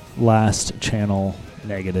last channel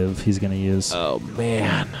negative he's going to use. Oh,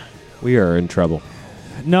 man. We are in trouble.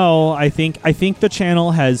 No, I think the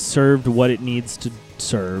channel has served what it needs to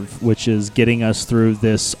serve, which is getting us through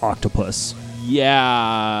this octopus.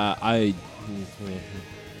 Yeah,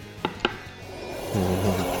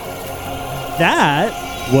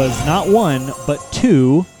 That was not 1, but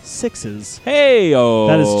 2 6s. Hey-oh.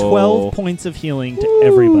 That is 12 points of healing to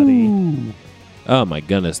everybody. Oh, my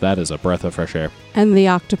goodness. That is a breath of fresh air. And the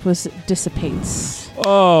octopus dissipates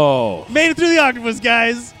Oh. Made it through the octopus,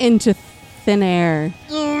 guys. into thin air,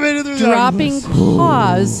 dropping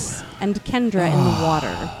Paz and Kendra in the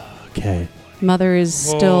water. Okay. Mother is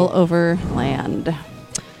still over land.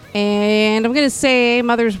 And I'm going to say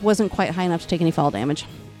Mother's wasn't quite high enough to take any fall damage.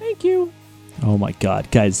 Thank you. Oh my God,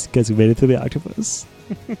 guys, we made it through the octopus.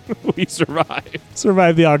 We survived.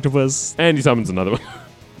 Survived the octopus. And he summons another one.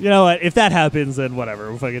 You know what? If that happens, then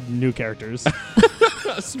whatever. We're fucking new characters.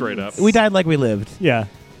 Straight up. We died like we lived, Yeah.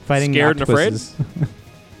 fighting Scared and afraid? octopuses.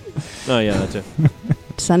 Oh, yeah, that too.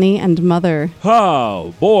 Sunny and Mother.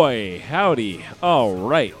 Oh, boy. Howdy. All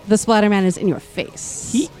right. The Splatterman is in your face.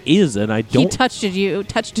 He is, and I He don't... touched you. He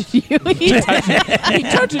touched it, did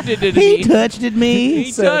He he? touched it me.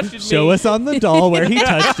 He touched it, Show me. us on the doll where he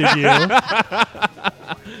touched you.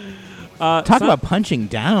 Talk about punching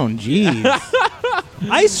down. Jeez.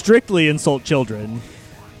 I strictly insult children.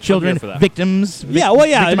 Children, for that. victims.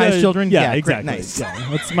 Victimized children. Yeah, great, exactly. nice.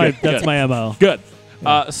 Yeah, that's my MO. Good.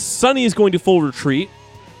 Sunny is going to full retreat.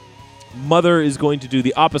 Mother is going to do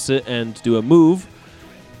the opposite and do a move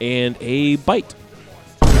and a bite.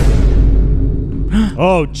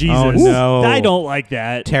 Oh Jesus! Oh, no. I don't like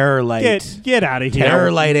that. Terror light. Get out of here.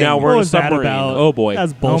 Terror lighting. Now What we're in a was that submarine. about? Oh, boy.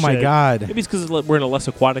 That's Oh bullshit. my God. Maybe it's because we're in a less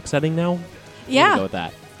aquatic setting now. Yeah. Go with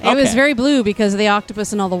that. It was Okay. very blue because of the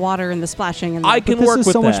octopus and all the water and the splashing. And I the can This work is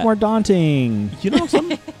with so that. much more daunting. You know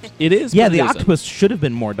something? It is. Yeah, but the it isn't. octopus should have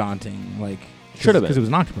been more daunting. Like Should have because it been. was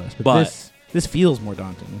an octopus. But, But- this feels more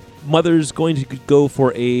daunting. Mother's going to go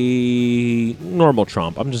for a normal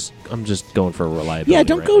tromp. I'm just going for reliability. Yeah,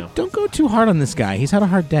 don't right go now. don't go too hard on this guy. He's had a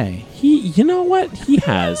hard day. You know what? He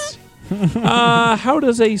has. How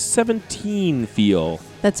does a 17 feel?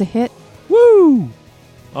 That's a hit. Woo!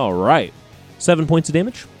 All right. 7 points of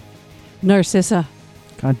damage. Narcissa.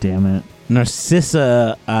 God damn it.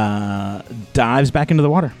 Narcissa dives back into the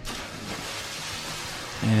water.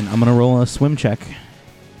 And I'm going to roll a swim check.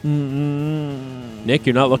 Nick,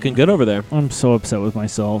 you're not looking good over there. I'm so upset with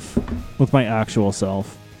myself, with my actual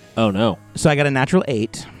self. Oh, no. So I got a natural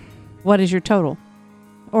 8. What is your total?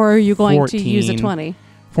 Or are you going to use a 14. 20?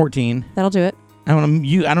 14. That'll do it. I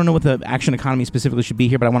don't know what the action economy specifically should be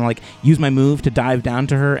here, but I want to like use my move to dive down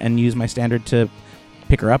to her and use my standard to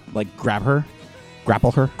pick her up, like grab her,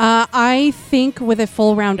 grapple her. I think with a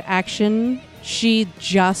full round action, she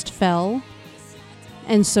just fell.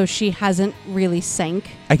 And so she hasn't really sank.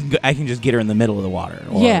 I can just get her in the middle of the water.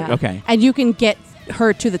 Or- Yeah. Okay. And you can get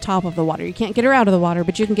her to the top of the water. You can't get her out of the water,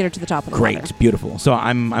 but you can get her to the top of the water. Great. Beautiful. So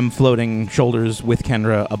I'm floating shoulders with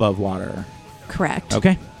Kendra above water. Correct.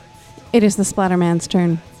 Okay. It is the Splatterman's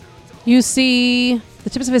turn. You see the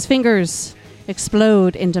tips of his fingers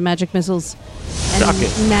explode into magic missiles. And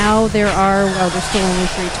Shocking. now there's still only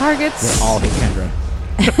 3 targets. They all hit Kendra.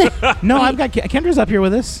 No, I've got Kendra's up here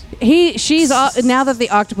with us. She's now that the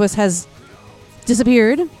octopus has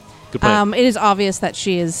disappeared, Good play. it is obvious that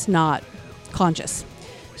she is not conscious.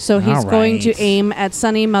 So he's All going to right. aim at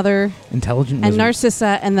Sunny, Mother, Intelligent and wizard.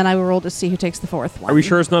 Narcissa, and then I will roll to see who takes the 4th one. Are we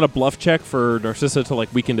sure it's not a bluff check for Narcissa to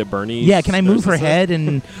like weaken to Bernie? Yeah, can I move her head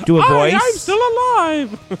and do a voice? I'm still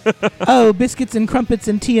alive. Oh, biscuits and crumpets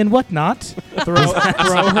and tea and whatnot. Throw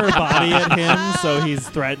her body at him so he's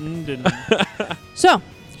threatened. And So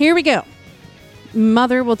here we go.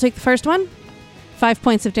 Mother will take the first one. 5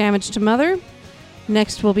 points of damage to Mother.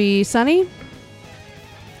 Next will be Sunny.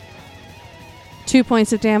 2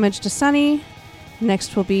 points of damage to Sunny.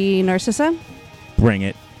 Next will be Narcissa. Bring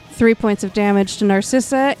it. 3 points of damage to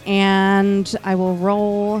Narcissa. And I will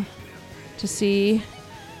roll to see.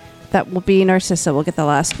 That will be Narcissa. We'll get the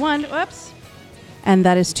last one. Whoops. And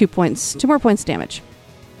that is 2 points. 2 more points damage.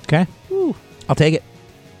 Okay. I'll take it.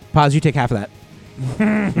 Pause. You take half of that.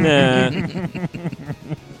 Nah.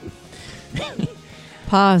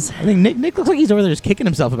 Pause. I think Nick looks like he's over there just kicking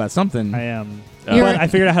himself about something. I am. You're- But I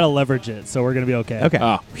figured out how to leverage it, so we're going to be okay. Okay.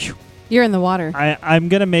 Oh. You're in the water. I'm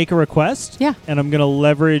going to make a request. Yeah. And I'm going to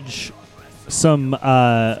leverage some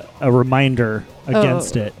a reminder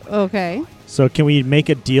against it. Okay. So can we make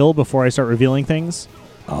a deal before I start revealing things?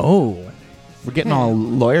 Oh. We're getting all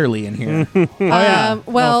lawyerly in here. yeah.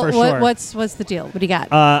 Well, No, for sure. what's the deal? What do you got?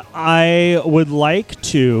 I would like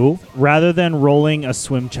to, rather than rolling a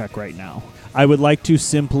swim check right now, I would like to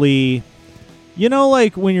simply,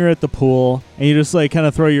 like when you're at the pool and you just like kind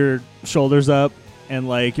of throw your shoulders up and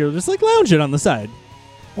like you're just like lounging on the side.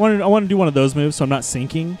 I want to do one of those moves so I'm not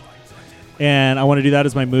sinking. And I want to do that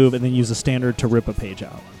as my move and then use a standard to rip a page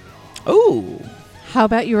out. Oh. How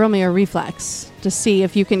about you roll me a reflex to see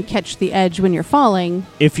if you can catch the edge when you're falling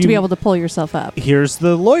If to you be able to pull yourself up? Here's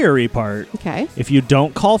the lawyery part. Okay. If you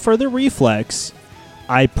don't call for the reflex,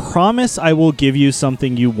 I promise I will give you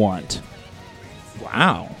something you want.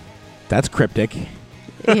 Wow. That's cryptic.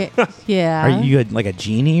 Yeah. Are you like a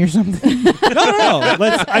genie or something? No.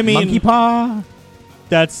 Monkey paw?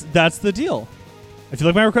 That's the deal. I feel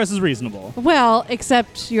like my request is reasonable. Well,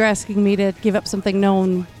 except you're asking me to give up something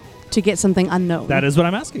known to get something unknown. That is what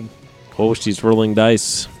I'm asking. Oh, she's rolling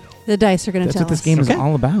dice. The dice are going to That's tell what this us. game is Okay.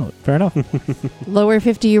 all about. Fair enough. Lower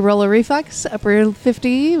 50, you roll a reflex. Upper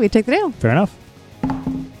 50, we take the deal. Fair enough.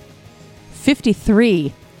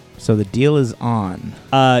 53. So the deal is on.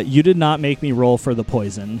 You did not make me roll for the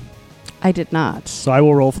poison, I did not. so I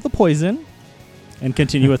will roll for the poison and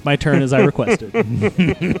continue with my turn as I requested.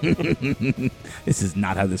 This is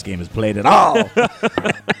not how this game is played at all.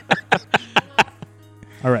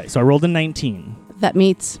 All right, so I rolled a 19. That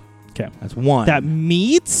meets. Okay. That's one. That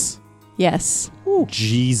meets? Yes.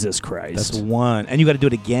 Jesus Christ. That's one. And you got to do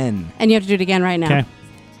it again. And you have to do it again right now. Okay.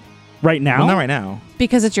 Right now? Well, not right now.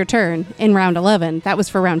 Because it's your turn in round 11. That was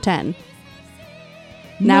for round 10.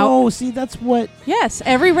 No, see, that's what. Yes,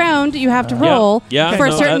 every round you have to roll Yeah, for a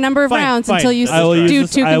no, certain number of Fine, rounds fine. until you I will do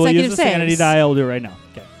use two I will use consecutive the sanity saves. die. I will do it right now.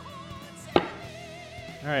 Okay. All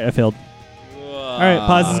right, I failed. All right,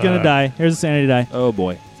 Paz is going to die. Here's a sanity die. Oh,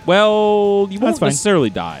 boy. Well, you won't fine.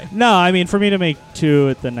 necessarily die. No, I mean for me to make 2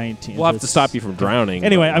 at the 19. We'll have to stop you from drowning.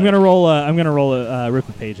 Anyway, but, I'm gonna roll. Rip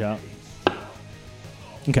a page out.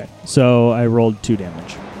 Okay, so I rolled 2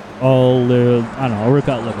 damage. I'll rip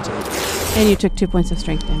out levitate. And you took 2 points of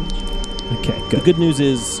strength damage. Okay, The good. good news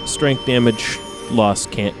is strength damage loss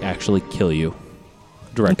can't actually kill you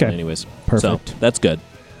directly Okay. anyways. Perfect. So that's good.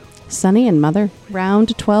 Sunny and Mother,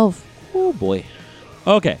 round 12. Oh, boy.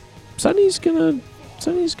 Okay. Sunny's gonna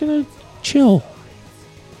chill.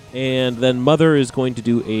 And then Mother is going to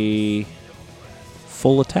do a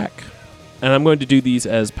full attack. And I'm going to do these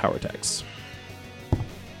as power attacks.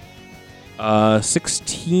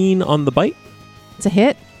 16 on the bite. It's a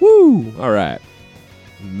hit. Woo! All right.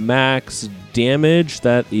 Max damage,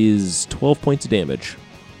 that is 12 points of damage.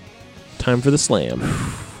 Time for the slam.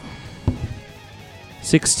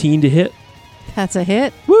 16 to hit. That's a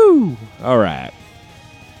hit. Woo! All right.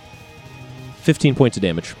 15 points of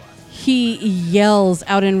damage. He yells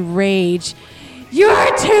out in rage,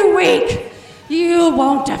 "You're too weak! You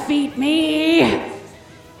won't defeat me!"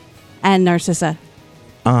 And Narcissa.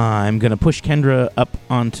 I'm going to push Kendra up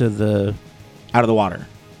onto out of the water.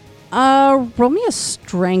 Roll me a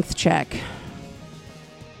strength check.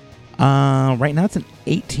 Right now it's an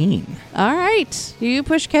 18. All right. You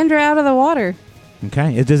push Kendra out of the water.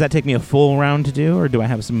 Okay. Does that take me a full round to do, or do I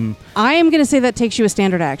have some... I am going to say that takes you a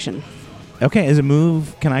standard action. Okay, as a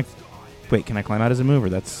move, can I climb out as a move, or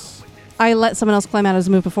that's... I let someone else climb out as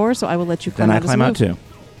a move before, so I will let you climb Then I out climb out as a move. too.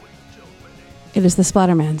 It is the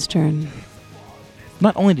Splatterman's turn.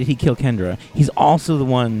 Not only did he kill Kendra, he's also the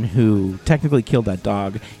one who technically killed that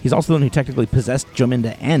dog. He's also the one who technically possessed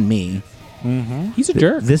Jominda and me. Mm-hmm. He's a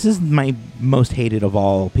jerk. This is my most hated of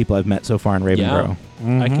all people I've met so far in Ravenborough.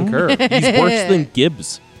 I concur. He's worse than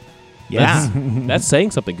Gibbs. Yeah. That's saying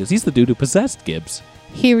something because he's the dude who possessed Gibbs.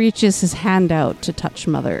 He reaches his hand out to touch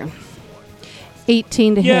Mother.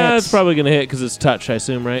 18 to hit. Yeah, it's probably going to hit because it's touch, I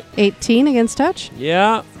assume, right? 18 against touch.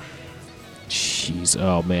 Yeah. Jeez.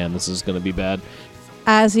 Oh, man, this is going to be bad.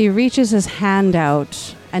 As he reaches his hand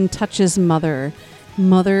out and touches Mother,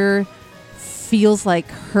 Mother feels like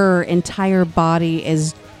her entire body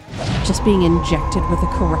is just being injected with a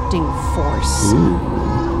corrupting force.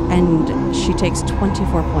 And she takes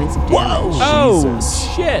 24 points of damage. Oh,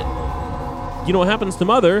 Jesus. shit. You know what happens to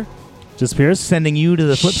Mother? Disappears. Sending you to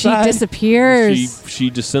the flip She side. disappears. She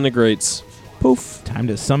disintegrates. Poof. Time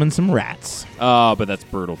to summon some rats. Oh, but that's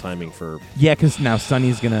brutal timing for... Yeah, because now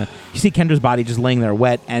Sunny's gonna... You see Kendra's body just laying there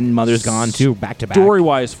wet, and Mother's gone too, back to back.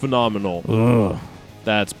 Story-wise, phenomenal. Ugh.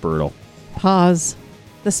 That's brutal. Pause.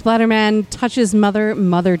 The Splatterman touches Mother.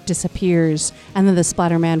 Mother disappears. And then the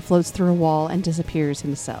Splatterman floats through a wall and disappears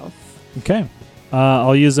himself. Okay.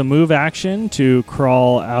 I'll use a move action to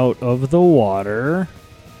crawl out of the water.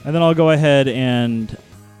 And then I'll go ahead and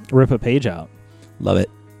rip a page out. Love it.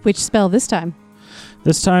 Which spell this time?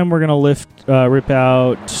 This time we're going to rip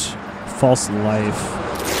out False Life.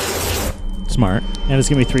 Smart. And it's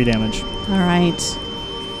going to be 3 damage. All right.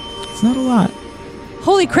 It's not a lot.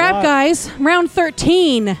 Holy crap, guys. Round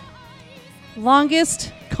 13.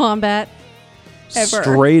 Longest combat ever.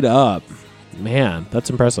 Straight up. Man, that's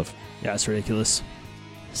impressive. Yeah, it's ridiculous.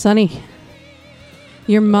 Sonny,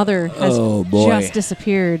 your mother has Oh, boy. just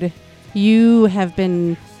disappeared. You have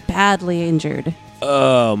been badly injured.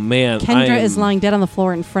 Oh, man. Kendra is lying dead on the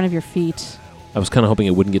floor in front of your feet. I was kind of hoping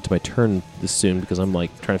it wouldn't get to my turn this soon because I'm like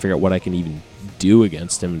trying to figure out what I can even do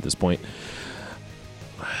against him at this point.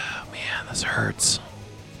 Man, this hurts.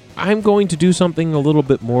 I'm going to do something a little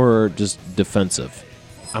bit more just defensive.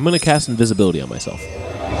 I'm going to cast invisibility on myself.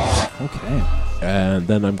 Okay. And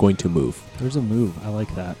then I'm going to move. There's a move. I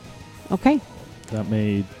like that. Okay. That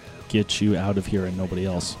may get you out of here and nobody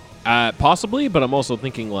else. Possibly, but I'm also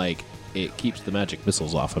thinking like it keeps the magic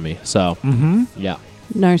missiles off of me. So, yeah.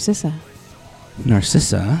 Narcissa.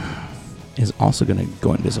 Narcissa is also going to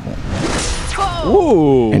go invisible.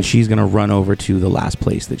 Ooh. And she's going to run over to the last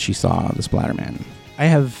place that she saw the Splatterman. I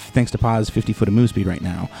have, thanks to Paz, 50 foot of move speed right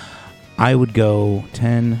now. I would go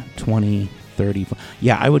 10, 20, 30.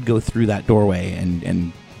 Yeah, I would go through that doorway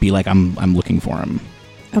and be like, I'm looking for him.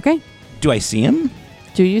 Okay. Do I see him?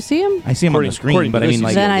 Do you see him? I see him on the screen, but I mean,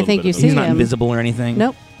 like, Then I think you see he's not him. invisible or anything.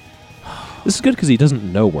 Nope. This is good because he doesn't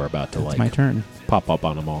know we're about to It's like my turn. pop up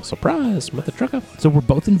on him all. Surprise, mother trucker. So we're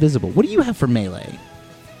both invisible. What do you have for melee?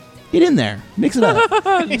 Get in there. Mix it up.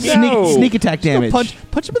 Sneak attack damage.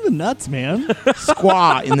 Punch him in the nuts, man.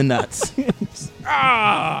 Squaw in the nuts.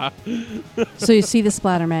 So you see the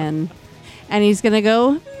Splatterman, and he's going to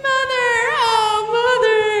go, Mother,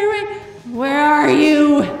 oh, Mother, where are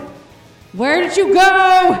you? Where did you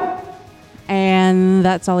go? And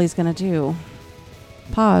that's all he's going to do.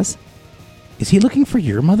 Pause. Is he looking for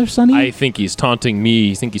your mother, Sonny? I think he's taunting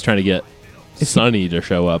me. I think he's trying to get Sonny to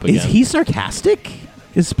show up again. Is he sarcastic?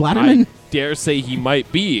 Is Splatterman? I dare say he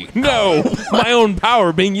might be. No! My own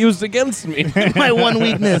power being used against me. My one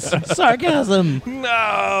weakness, sarcasm.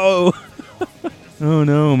 No! Oh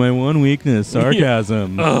no, my one weakness,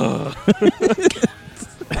 sarcasm.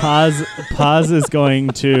 Paz is going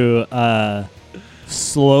to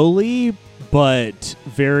slowly but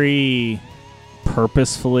very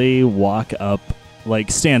purposefully walk up,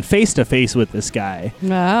 like stand face to face with this guy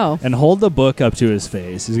Wow. and hold the book up to his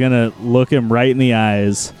face. He's going to look him right in the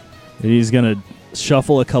eyes, and he's going to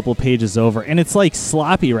shuffle a couple pages over. And it's like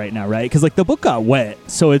sloppy right now, right? Because like the book got wet,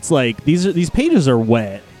 so it's like these pages are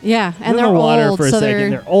wet. Yeah, and They're they're in the water old, for a so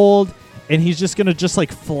second. They're old, and he's just gonna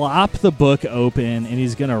like flop the book open, and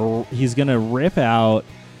he's gonna rip out,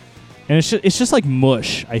 and it's just like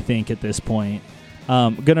mush. I think at this point,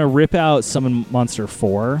 gonna rip out Summon Monster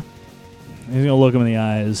 4. He's gonna look him in the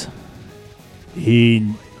eyes.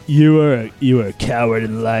 You are a coward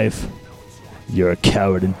in life. You're a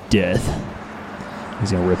coward in death.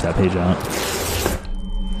 He's gonna rip that page out.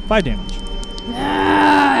 5 damage.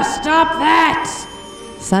 Stop that!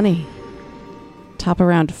 Sonny, top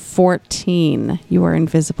around 14. You are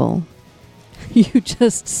invisible. You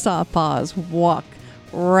just saw Paz walk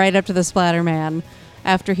right up to the Splatterman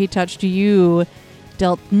after he touched you,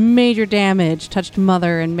 dealt major damage, touched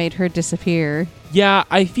Mother, and made her disappear. Yeah,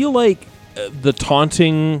 I feel like the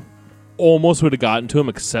taunting almost would have gotten to him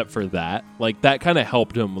except for that. Like, that kind of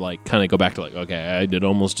helped him, like, kind of go back to, like, okay, I did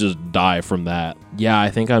almost just die from that. Yeah, I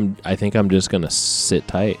think I'm just going to sit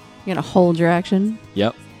tight. You're going to hold your action?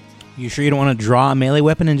 Yep. You sure you don't want to draw a melee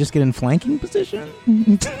weapon and just get in flanking position?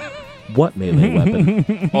 What melee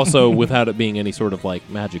weapon? Also, without it being any sort of, like,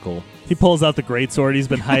 magical. He pulls out the greatsword he's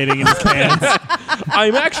been hiding in his pants.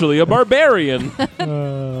 I'm actually a barbarian.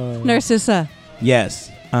 Narcissa.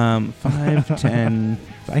 Yes. 5, 10.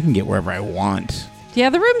 I can get wherever I want.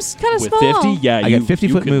 Yeah, the room's kind of With small. 50, yeah, I you got 50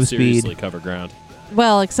 you foot can move seriously speed. cover ground.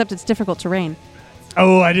 Well, except it's difficult terrain.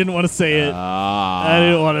 Oh, I didn't want to say it. I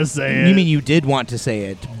didn't want to say it. You mean you did want to say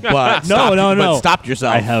it, but No. but stopped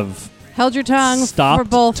yourself. I have held your tongue Stopped for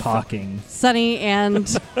both talking. Sunny and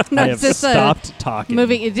I have Narcissa stopped talking.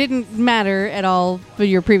 moving. It didn't matter at all for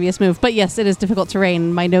your previous move, but yes, it is difficult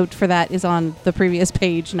terrain. My note for that is on the previous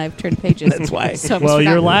page, and I've turned pages. That's why. So I've Well,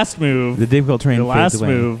 your forgotten. last move. The difficult terrain Your fades last away.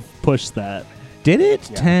 move pushed that. Did it?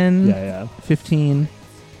 Yeah. 10, Yeah. 15,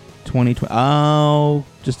 20, 20. Oh,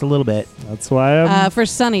 just a little bit. That's why I'm. For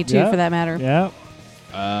Sunny too, Yeah. for that matter. Yeah.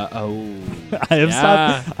 Oh. I have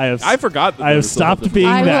Yeah. stopped. I forgot that I there have was still stopped the- being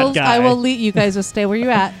that will. guy. I will lead you guys. Will stay where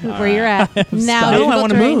you're at. Where you're at now. stopped. No, difficult I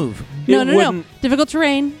want to terrain. move. No, It no, no. wouldn't- Difficult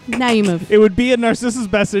terrain. Now you move. It would be in Narcissa's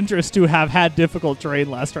best interest to have had difficult terrain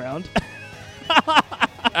last round.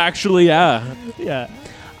 Actually, yeah. Yeah.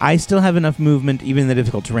 I still have enough movement, even in the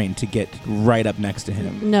difficult terrain, to get right up next to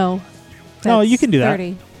him. No. No, That's you can do that.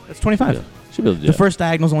 30. That's 25. Yeah. Should be able to do The it. first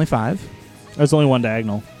diagonal is only 5. There's only one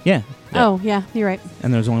diagonal. Yeah, Yeah. Oh, yeah, you're right.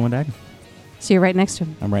 and there's only one diagonal. So you're right next to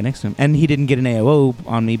him. I'm right next to him. And he didn't get an AOO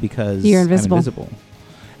on me because You're invisible. I'm invisible.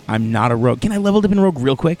 I'm not a rogue. Can I level up in rogue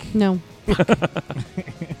real quick? No.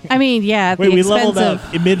 I mean, yeah. At Wait, the we expense leveled of,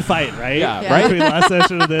 up in mid-fight, right? Yeah, Yeah. right? Between last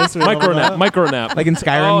session of this, we Micro leveled nap. up. Micro nap. Like in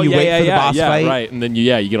Skyrim, Oh, you yeah, wait yeah, for the yeah, boss yeah, fight. right. And then you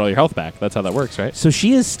get all your health back. That's how that works, right? So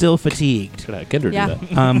she is still fatigued, Could have Kindred Yeah. do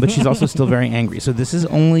that. but she's also still very angry. So she's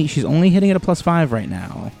only hitting at a +5 right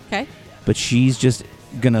now. okay. But she's just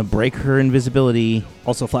gonna break her invisibility.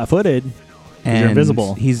 Also flat-footed. And You're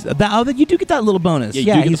invisible. He's you do get that little bonus. Yeah, you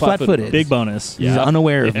Yeah, do get he's the flat-footed flat-footed. Big bonus. He's Yeah.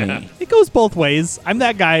 unaware of Yeah. me. It goes both ways. I'm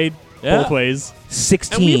that guy Yeah. both ways.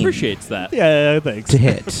 16 And we appreciate that. Yeah, thanks. to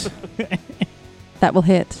hit, That will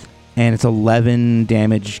hit. and it's 11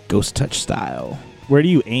 damage, ghost touch style. Where do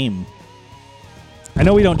you aim? I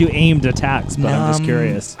know we don't do aimed attacks, but I'm just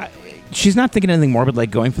curious. She's not thinking anything more, but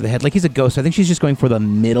like going for the head. Like he's a ghost. I think she's just going for the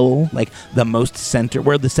middle, like the most center,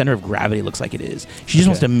 where the center of gravity looks like it is. She just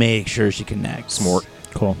wants to make sure she connects. Smart.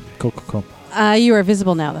 Cool. Cool. You are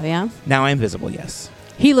visible now, though, yeah? Now I'm visible, yes.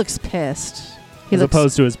 He looks pissed. He As looks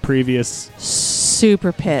opposed to his previous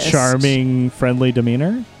super pissed. charming, friendly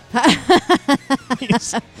demeanor.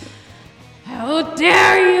 How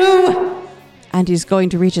dare you! And he's going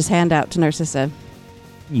to reach his hand out to Narcissa.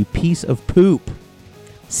 You piece of poop.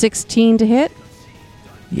 16 to hit.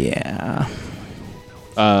 Yeah.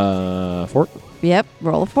 Fort. Yep,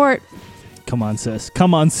 roll a fort. Come on,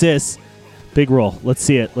 sis. Big roll. Let's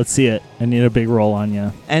see it. I need a big roll on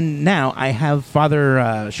you. And now I have Father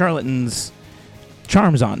Charlatan's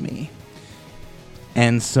charms on me.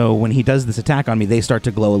 And so when he does this attack on me, they start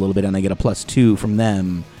to glow a little bit, and I get a +2 from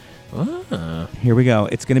them. Ah. Here we go.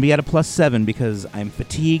 It's going to be at a +7 because I'm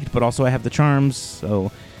fatigued, but also I have the charms. So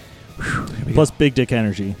here we Plus big dick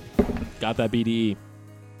energy. Got that BDE. go.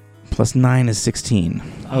 +9 is 16.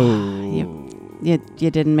 Oh. You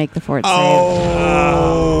didn't make the fort save.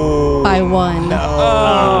 Oh. By 1. Oh.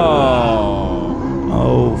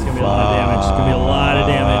 Oh, It's gonna be a lot of damage. It's gonna be a lot of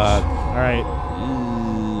damage. All right.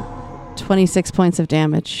 26 points of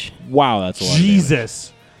damage. Wow, that's a lot. Of damage.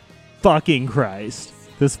 Jesus. Fucking Christ.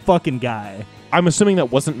 This fucking guy. I'm assuming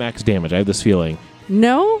that wasn't max damage. I have this feeling.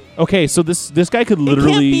 No? Okay, so this guy could can't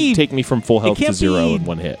literally be- take me from full health to can't 0 be- in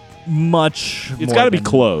one hit. Much. It's more gotta be than-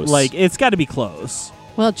 close. Like, it's got to be close.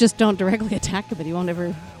 Well, just don't directly attack him, but he won't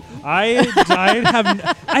ever. I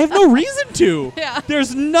have no reason to. Yeah.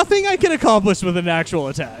 There's nothing I can accomplish with an actual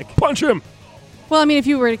attack. Punch him. Well, I mean, if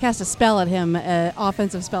you were to cast a spell at him,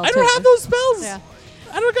 offensive spell. I don't have those spells. Yeah.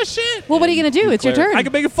 I don't got shit. Well, what are you going to do? It's your turn. I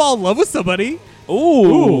can make it fall in love with somebody.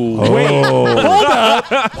 Ooh. Wait. Hold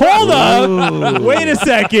up. Wait a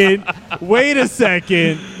second.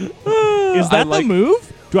 Is that like- the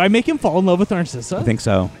move? Do I make him fall in love with Narcissa? I think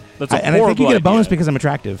so. That's a And I think you horrible get a bonus idea. because I'm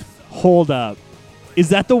attractive. Hold up. Is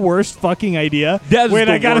that the worst fucking idea? That is Wait,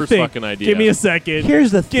 the I gotta worst think. fucking idea. Give me a second.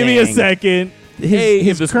 Here's the Give me a thing. second. A,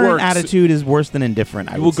 His this current works. attitude is worse than indifferent.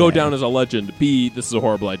 I You would will go say. down as a legend. B, this is a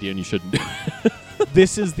horrible idea and you shouldn't do it.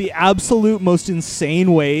 This is the absolute most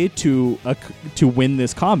insane way to win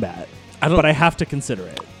this combat. But I have to consider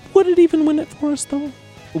it. Would it even win it for us, though?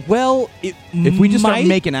 Well, it If we just start might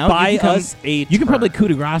making out, buy you can us a You can probably turn. coup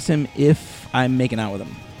de grace him if I'm making out with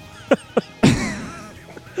him.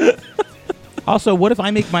 Also, what if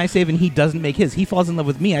I make my save and he doesn't make his? He falls in love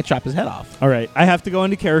with me. I chop his head off. All right, I have to go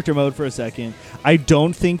into character mode for a second. I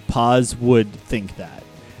don't think Paz would think that.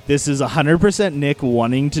 This is 100% Nick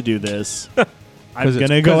wanting to do this. I'm 'Cause it's-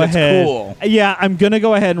 gonna go 'cause it's ahead. cool. Yeah, I'm gonna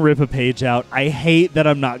go ahead and rip a page out. I hate that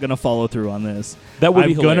I'm not gonna follow through on this. That would I'm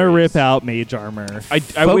be gonna hilarious. rip out mage armor. I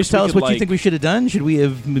Folks, wish tell we us could, what you think we should have done. Should we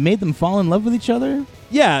have made them fall in love with each other?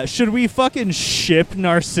 Yeah, should we fucking ship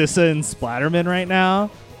Narcissa and Splatterman right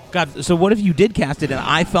now? God, so what if you did cast it and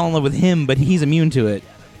I fell in love with him, but he's immune to it?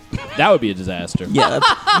 That would be a disaster. Yeah,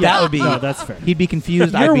 that would be. No, that's fair. He'd be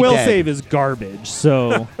confused. Your I'd be will dead. save is garbage,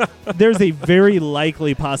 so there's a very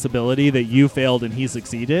likely possibility that you failed and he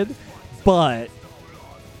succeeded, but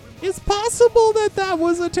it's possible that that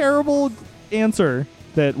was a terrible answer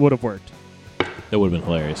that would have worked. That would have been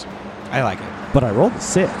hilarious. I like it. But I rolled a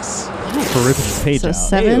 6 for ripping his page So out.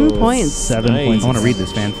 7 Ew. points. 7 Nice. points. I want to read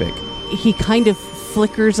this fanfic. He kind of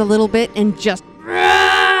flickers a little bit and just.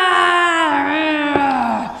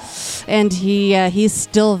 And he's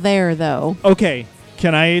still there, though. Okay,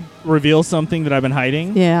 can I reveal something that I've been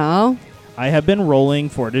hiding? Yeah. I have been rolling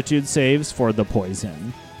fortitude saves for the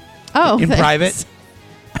poison. Oh, In thanks. private?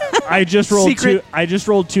 I just rolled Secret. I just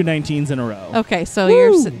rolled 2 19s in a row. Okay, so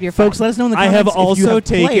you're Folks, fine. let us know in the I comments have if you also have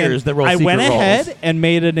taken. players that roll I secret went rolls. ahead and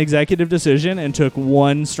made an executive decision and took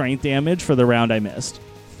 1 strength damage for the round I missed.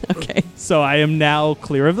 Okay. So I am now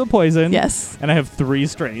clear of the poison. Yes. And I have 3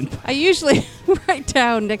 strength. I usually write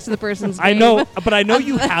down next to the person's name. I know, but I know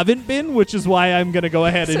you haven't been, which is why I'm gonna go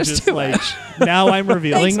ahead and There's just too like much. now I'm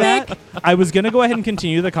revealing Thanks, that. I was gonna go ahead and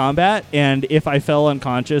continue the combat, and if I fell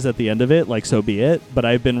unconscious at the end of it, like so be it. But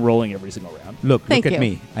I've been rolling every single round. Look Thank at you.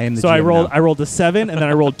 me. I am the So GM I rolled a 7, and then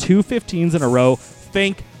I rolled 2 15s in a row.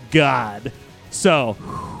 Thank God. So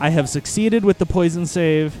I have succeeded with the poison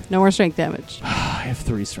save. No more strength damage. I have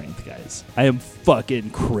 3 strength, guys. I am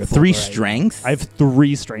fucking crippled. 3 right strength? now. I have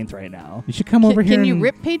 3 strength right now. You should come over here Can you and-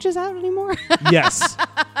 rip pages out anymore? Yes,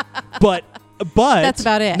 but That's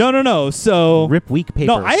about it. No. So rip weak paper.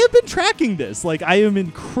 no, I have been tracking this. Like I am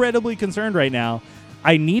incredibly concerned right now.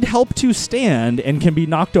 I need help to stand and can be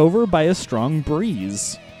knocked over by a strong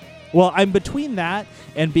breeze. Well, I'm between that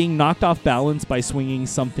and being knocked off balance by swinging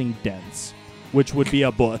something dense, which would be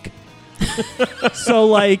a book. So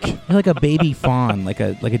like, You're like a baby fawn, like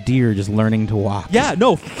a deer just learning to walk. yeah,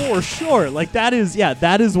 no, for sure. Like that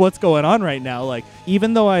is what's going on right now. Like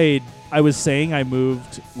even though I was saying I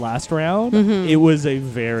moved last round, it was a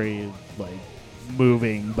very like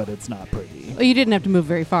moving, but it's not pretty. Oh, you didn't have to move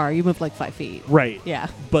very far. You moved like 5 feet. Right. Yeah.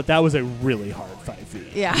 But that was a really hard 5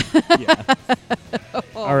 feet. Yeah. Yeah.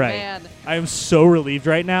 Oh, All right. man. I am so relieved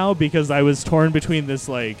right now because I was torn between this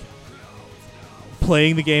like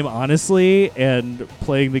playing the game honestly and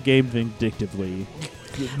playing the game vindictively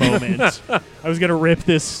moment. I was gonna rip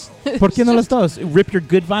this. ¿Por qué no los dos? Rip your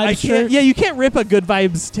good vibes I shirt? can't. Yeah, you can't rip a good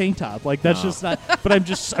vibes tank top. Like that's No. just not. But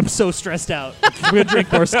I'm so stressed out. We're gonna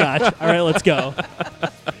drink more scotch. All right, let's go.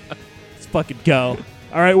 Let's fucking go.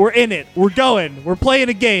 All right, we're in it. We're going. We're playing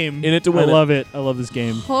a game. In it to win I it. love it. I love this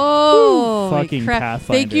game. Oh, Fucking crap.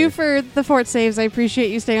 Pathfinder. Thank you for the fort saves. I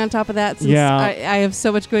appreciate you staying on top of that. Since Yeah. I have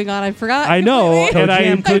so much going on. I forgot. I know, completely.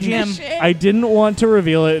 and Co-GM. I didn't want to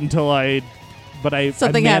reveal it until I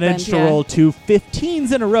Something managed happened, to yeah. roll 2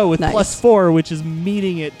 15s in a row with Nice. +4, which is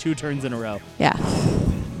meeting it 2 turns in a row. Yeah.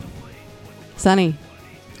 Sunny.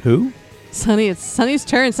 Who? Sunny. It's Sunny's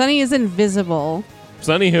turn. Sunny is invisible.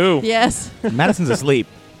 Sunny who? Yes. Madison's asleep.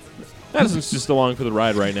 Madison's just along for the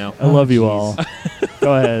ride right now. I love you jeez. all.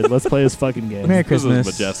 Go ahead, let's play this fucking game. Merry This is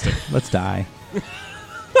Christmas. majestic. Let's die.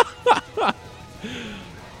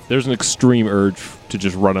 There's an extreme urge to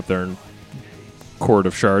just run up there and Court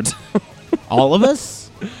of Shards. All of us?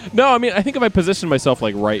 No, I mean, I think if I position myself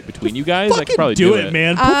like right between you guys, I could Fucking probably do it,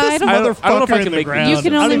 man. Put I this don't- I don't know if motherfucker I in can the make the- ground. You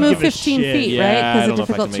can I only don't move give a 15 shit. feet. Yeah, right? 'Cause I of don't know if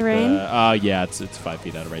I difficult can make terrain? Yeah, it's 5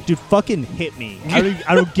 feet out of range. Dude, fucking hit me.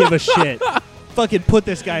 I don't give a shit. Fucking put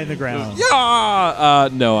this guy in the ground. Yeah.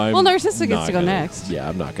 No, I'm. Well, Narcissa gets not to go gonna- next. Yeah,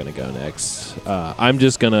 I'm not gonna go next. I'm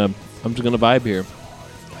just gonna vibe here.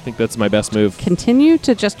 I think that's my best move. Continue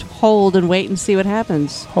to just hold and wait and see what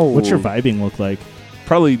happens. What's your vibing look like?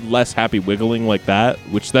 Probably less happy wiggling like that,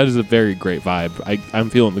 which that is a very great vibe. I'm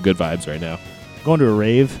feeling the good vibes right now. Going to a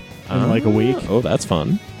rave in like a week. Oh, that's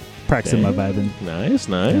fun. Practicing my Okay. vibing. Nice.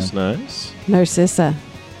 Nice. Narcissa.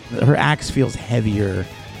 Her axe feels heavier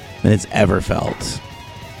than it's ever felt.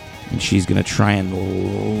 And she's going to try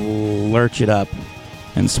and lurch it up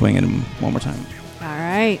and swing at him one more time. All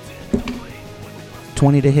right.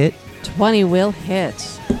 20 to hit, 20 will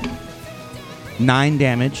hit. 9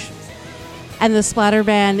 damage. And the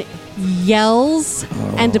Splatterman yells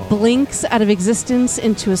and blinks out of existence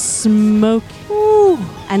into a smoke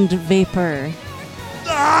and vapor.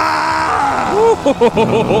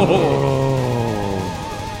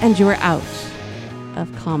 And you are out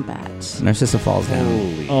of combat. Narcissa falls down.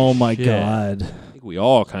 Holy Oh my shit. god. I think we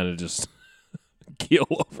all kind of just keel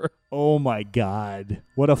over. Oh my god.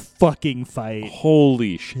 What a fucking fight.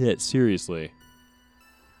 Holy shit! Seriously,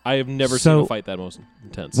 I have never seen So, a fight that most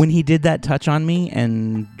intense. When he did that touch on me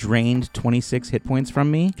and drained 26 hit points from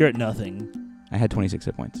me, You're at nothing. I had 26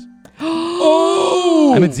 hit points.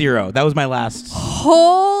 oh, I'm at 0. That was my last.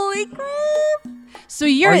 Holy crap! So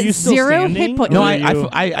you're Are at you still 0 standing? hit points. No, Or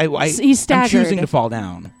I He's staggered. I'm choosing to fall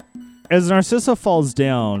down. As Narcissa falls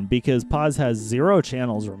down, because Paz has 0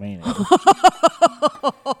 channels remaining,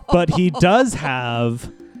 but he does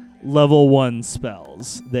have level 1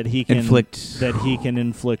 spells that he can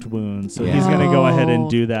inflict wounds. So Yeah. he's gonna go ahead and Oh.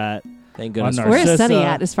 do that. Thank goodness. On for Where is Sunny Narcissa.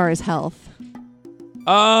 at as far as health?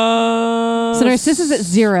 So So Narcissa's at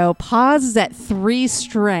 0. Paz is at 3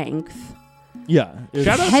 strength. Yeah.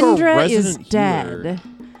 Shout out to our Kendra is resident dead. healer.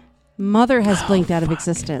 Mother has blinked out of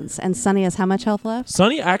existence. And Sunny has how much health left?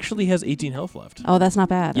 Sunny actually has 18 health left. Oh, that's not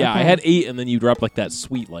bad. Yeah, I Okay. had 8, and then you dropped like that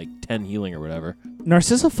sweet 10 healing or whatever.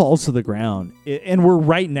 Narcissa falls to the ground, and we're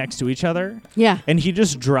right next to each other. Yeah. And he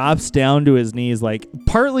just drops down to his knees,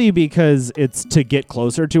 partly because it's to get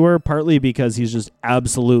closer to her, partly because he's just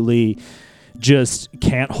absolutely just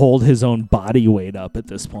can't hold his own body weight up at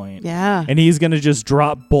this point. Yeah. And he's going to just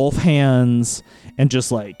drop both hands and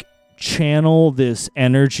just channel this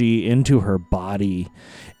energy into her body.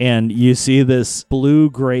 And you see this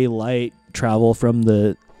blue-gray light travel from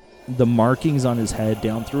the markings on his head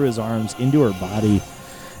down through his arms into her body.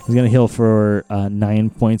 He's going to heal for 9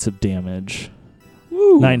 points of damage.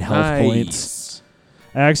 Woo, 9 health points.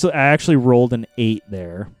 I actually rolled an 8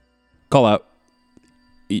 there. Call out.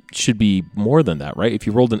 It should be more than that, right? If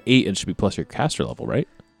you rolled an 8, it should be plus your caster level, right?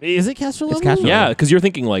 Is it caster level? caster Yeah, level. because you're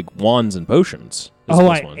thinking wands and potions. is Oh,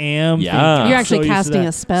 this I one. am. Yeah. thinking. You're actually So used to casting that.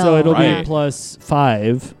 a spell. So it'll Right. be plus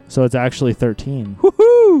 5. So it's actually 13.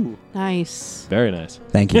 Woohoo! Nice. Very nice.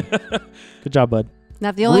 Thank you. Good job, bud.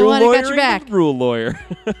 Not the only one who got your back. Rule lawyer.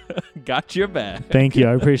 Got your back. Thank you.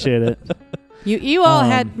 I appreciate it. You all Um,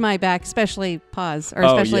 had my back, especially Paz, or Oh,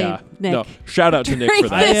 especially yeah. Nick. No, shout out to Nick During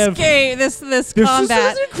for I that. have- this game, this This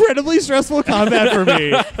combat. is incredibly stressful combat for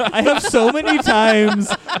me. I have so many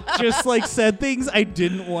times just said things I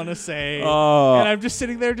didn't want to say. Oh. And I'm just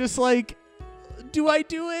sitting there just do I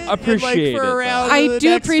do it? Appreciate and, for it, a round though. of I the do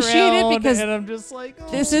next appreciate it round, because and I'm just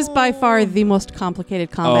This is by far the most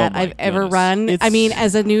complicated combat Oh my I've ever goodness. run. I It's- mean,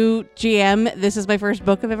 as a new GM, this is my first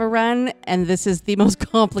book I've ever run, and this is the most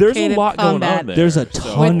complicated There's a lot going combat. on there. There's a so-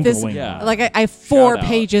 ton With this- going Yeah. on. Like I have 4 Shout out.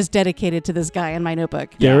 pages dedicated to this guy in my notebook.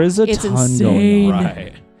 There is a It's ton insane. going on.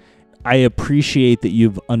 Right. I appreciate that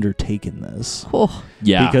you've undertaken this. Oh,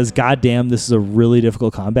 Yeah. Because goddamn, this is a really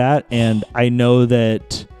difficult combat, and I know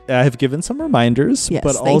that I have given some reminders, Yes,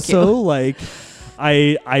 but thank also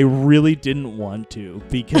I really didn't want to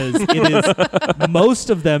because it is most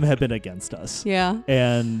of them have been against us, yeah.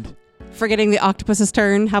 and Forgetting the octopus's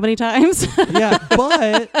turn how many times? yeah,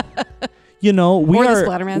 but we Or the are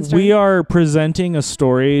Splatterman's turn. we are presenting a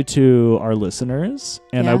story to our listeners,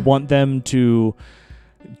 and I Yeah. want them to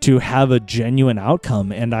have a genuine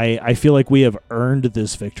outcome, and I feel like we have earned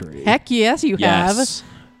this victory. Heck yes, you have. Yes.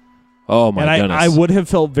 Oh my and goodness. I would have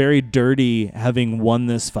felt very dirty having won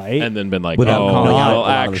this fight, and then been like, Without oh, calling out well, a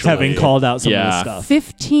lot of actually, having called out some of yeah. this stuff.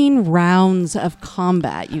 15 rounds of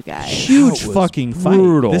combat, you guys. Huge That was fucking fight.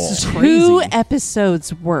 brutal. This is 2 crazy.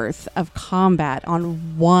 episodes worth of combat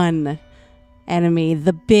on one enemy,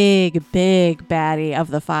 the big baddie of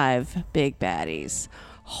the 5 big baddies.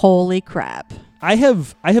 Holy crap. I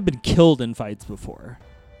have been killed in fights before.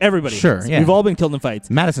 Everybody, Sure, has. yeah. We've all been killed in fights.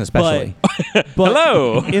 Madison especially. But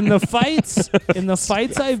Hello. in the fights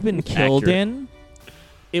I've been killed Accurate. in,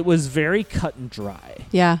 it was very cut and dry.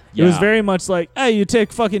 Yeah. It was Yeah. very much like, hey, you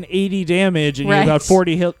take fucking 80 damage and Right. you got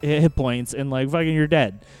 40 hit points and fucking you're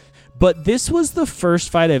dead. But this was the first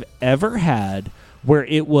fight I've ever had where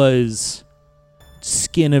it was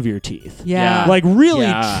skin of your teeth. Yeah. Really,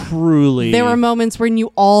 Yeah. truly. There were moments when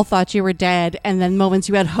you all thought you were dead, and then moments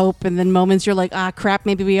you had hope, and then moments you're like, ah, crap,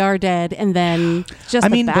 maybe we are dead, and then just I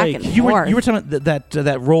the mean, back like, and you forth. were talking about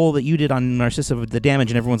that roll that you did on Narcissa with the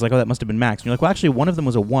damage, and everyone's like, "Oh, that must have been max." And you're like, "Well, actually, one of them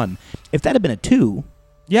was a 1. If that had been a 2,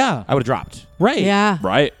 Yeah. I would have dropped. Right. Yeah.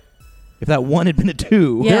 Right. If that 1 had been a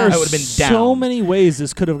 2, Yeah. There I are would have been down. so many ways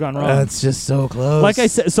this could have gone wrong. It's just so close. Like I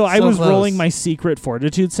said, so I So was close. rolling my secret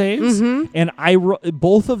fortitude saves, Mhm. and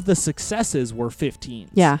both of the successes were 15s.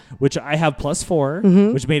 Yeah. Which I have +4,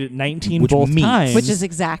 Mhm. which made it 19 Which both means- times. Which is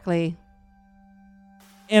exactly.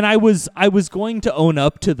 and I was going to own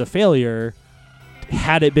up to the failure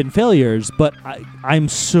had it been failures, but I'm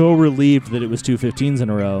so relieved that it was 2 15s in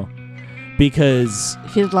a row because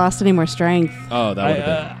If you'd lost any more strength. Oh, that would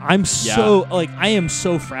have been. I'm so I am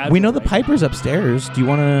so fragile. we know the right Piper's upstairs. Do you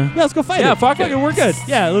want to? now. Yeah, let's go fight Yeah, it. fuck it. We're good.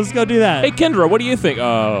 Yeah, let's go do that. Hey, Kendra, what do you think?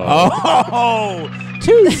 Oh,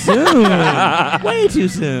 too soon. Way too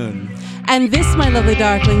soon. And this, my lovely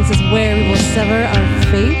darklings, is where we will sever our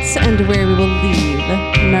fates and where we will leave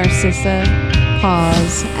Narcissa,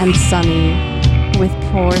 Paz, and Sunny with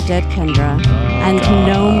poor dead Kendra and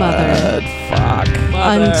no mother. Fuck.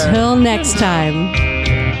 Until next time,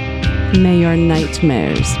 may your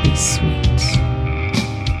nightmares be sweet.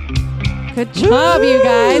 Good job, you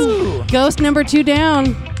guys. Ghost number 2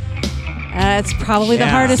 down. It's probably the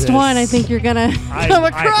hardest one I think you're going to come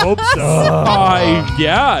across. I hope so.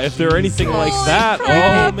 Yeah, if they're anything like that.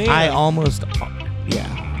 crap. Oh, man. I almost.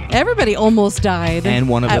 Yeah. Everybody almost died And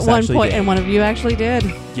one of at us one actually point, did. and one of you actually did.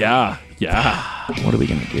 Yeah. What are we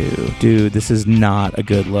gonna do, dude? This is not a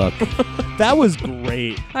good look. That was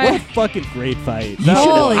great. What a fucking great fight. You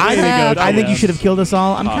Holy I crap. think you should have killed us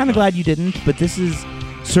all. I'm kind of glad you didn't, but this is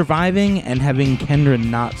surviving and having Kendra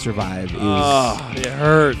not survive is. It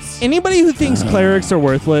hurts. Anybody who thinks clerics are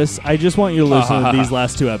worthless, I just want you to listen to these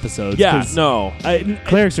last 2 episodes. Yeah, 'cause no.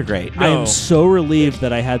 Clerics are great. I No. am so relieved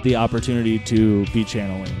that I had the opportunity to be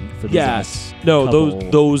channeling for these last No,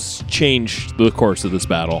 couple. those changed the course of this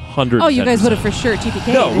battle. 100%. Oh, you guys would have for sure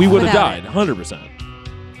TPK'd. No, we would have without died. 100%.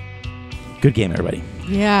 Good game, everybody. it.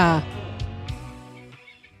 Yeah.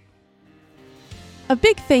 A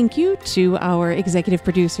big thank you to our executive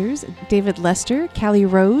producers, David Lester, Callie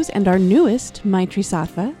Rose, and our newest, Maitri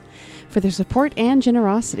Sattva, for their support and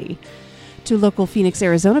generosity. To local Phoenix,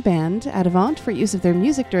 Arizona band, Adavant, for use of their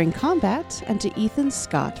music during combat, and to Ethan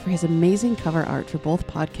Scott for his amazing cover art for both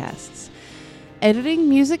podcasts. Editing,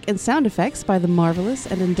 music, and sound effects by the marvelous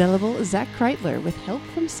and indelible Zach Kreitler with help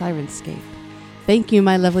from Sirenscape. Thank you,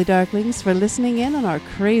 my lovely darklings, for listening in on our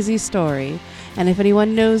crazy story. And if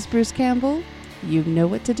anyone knows Bruce Campbell, you know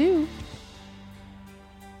what to do.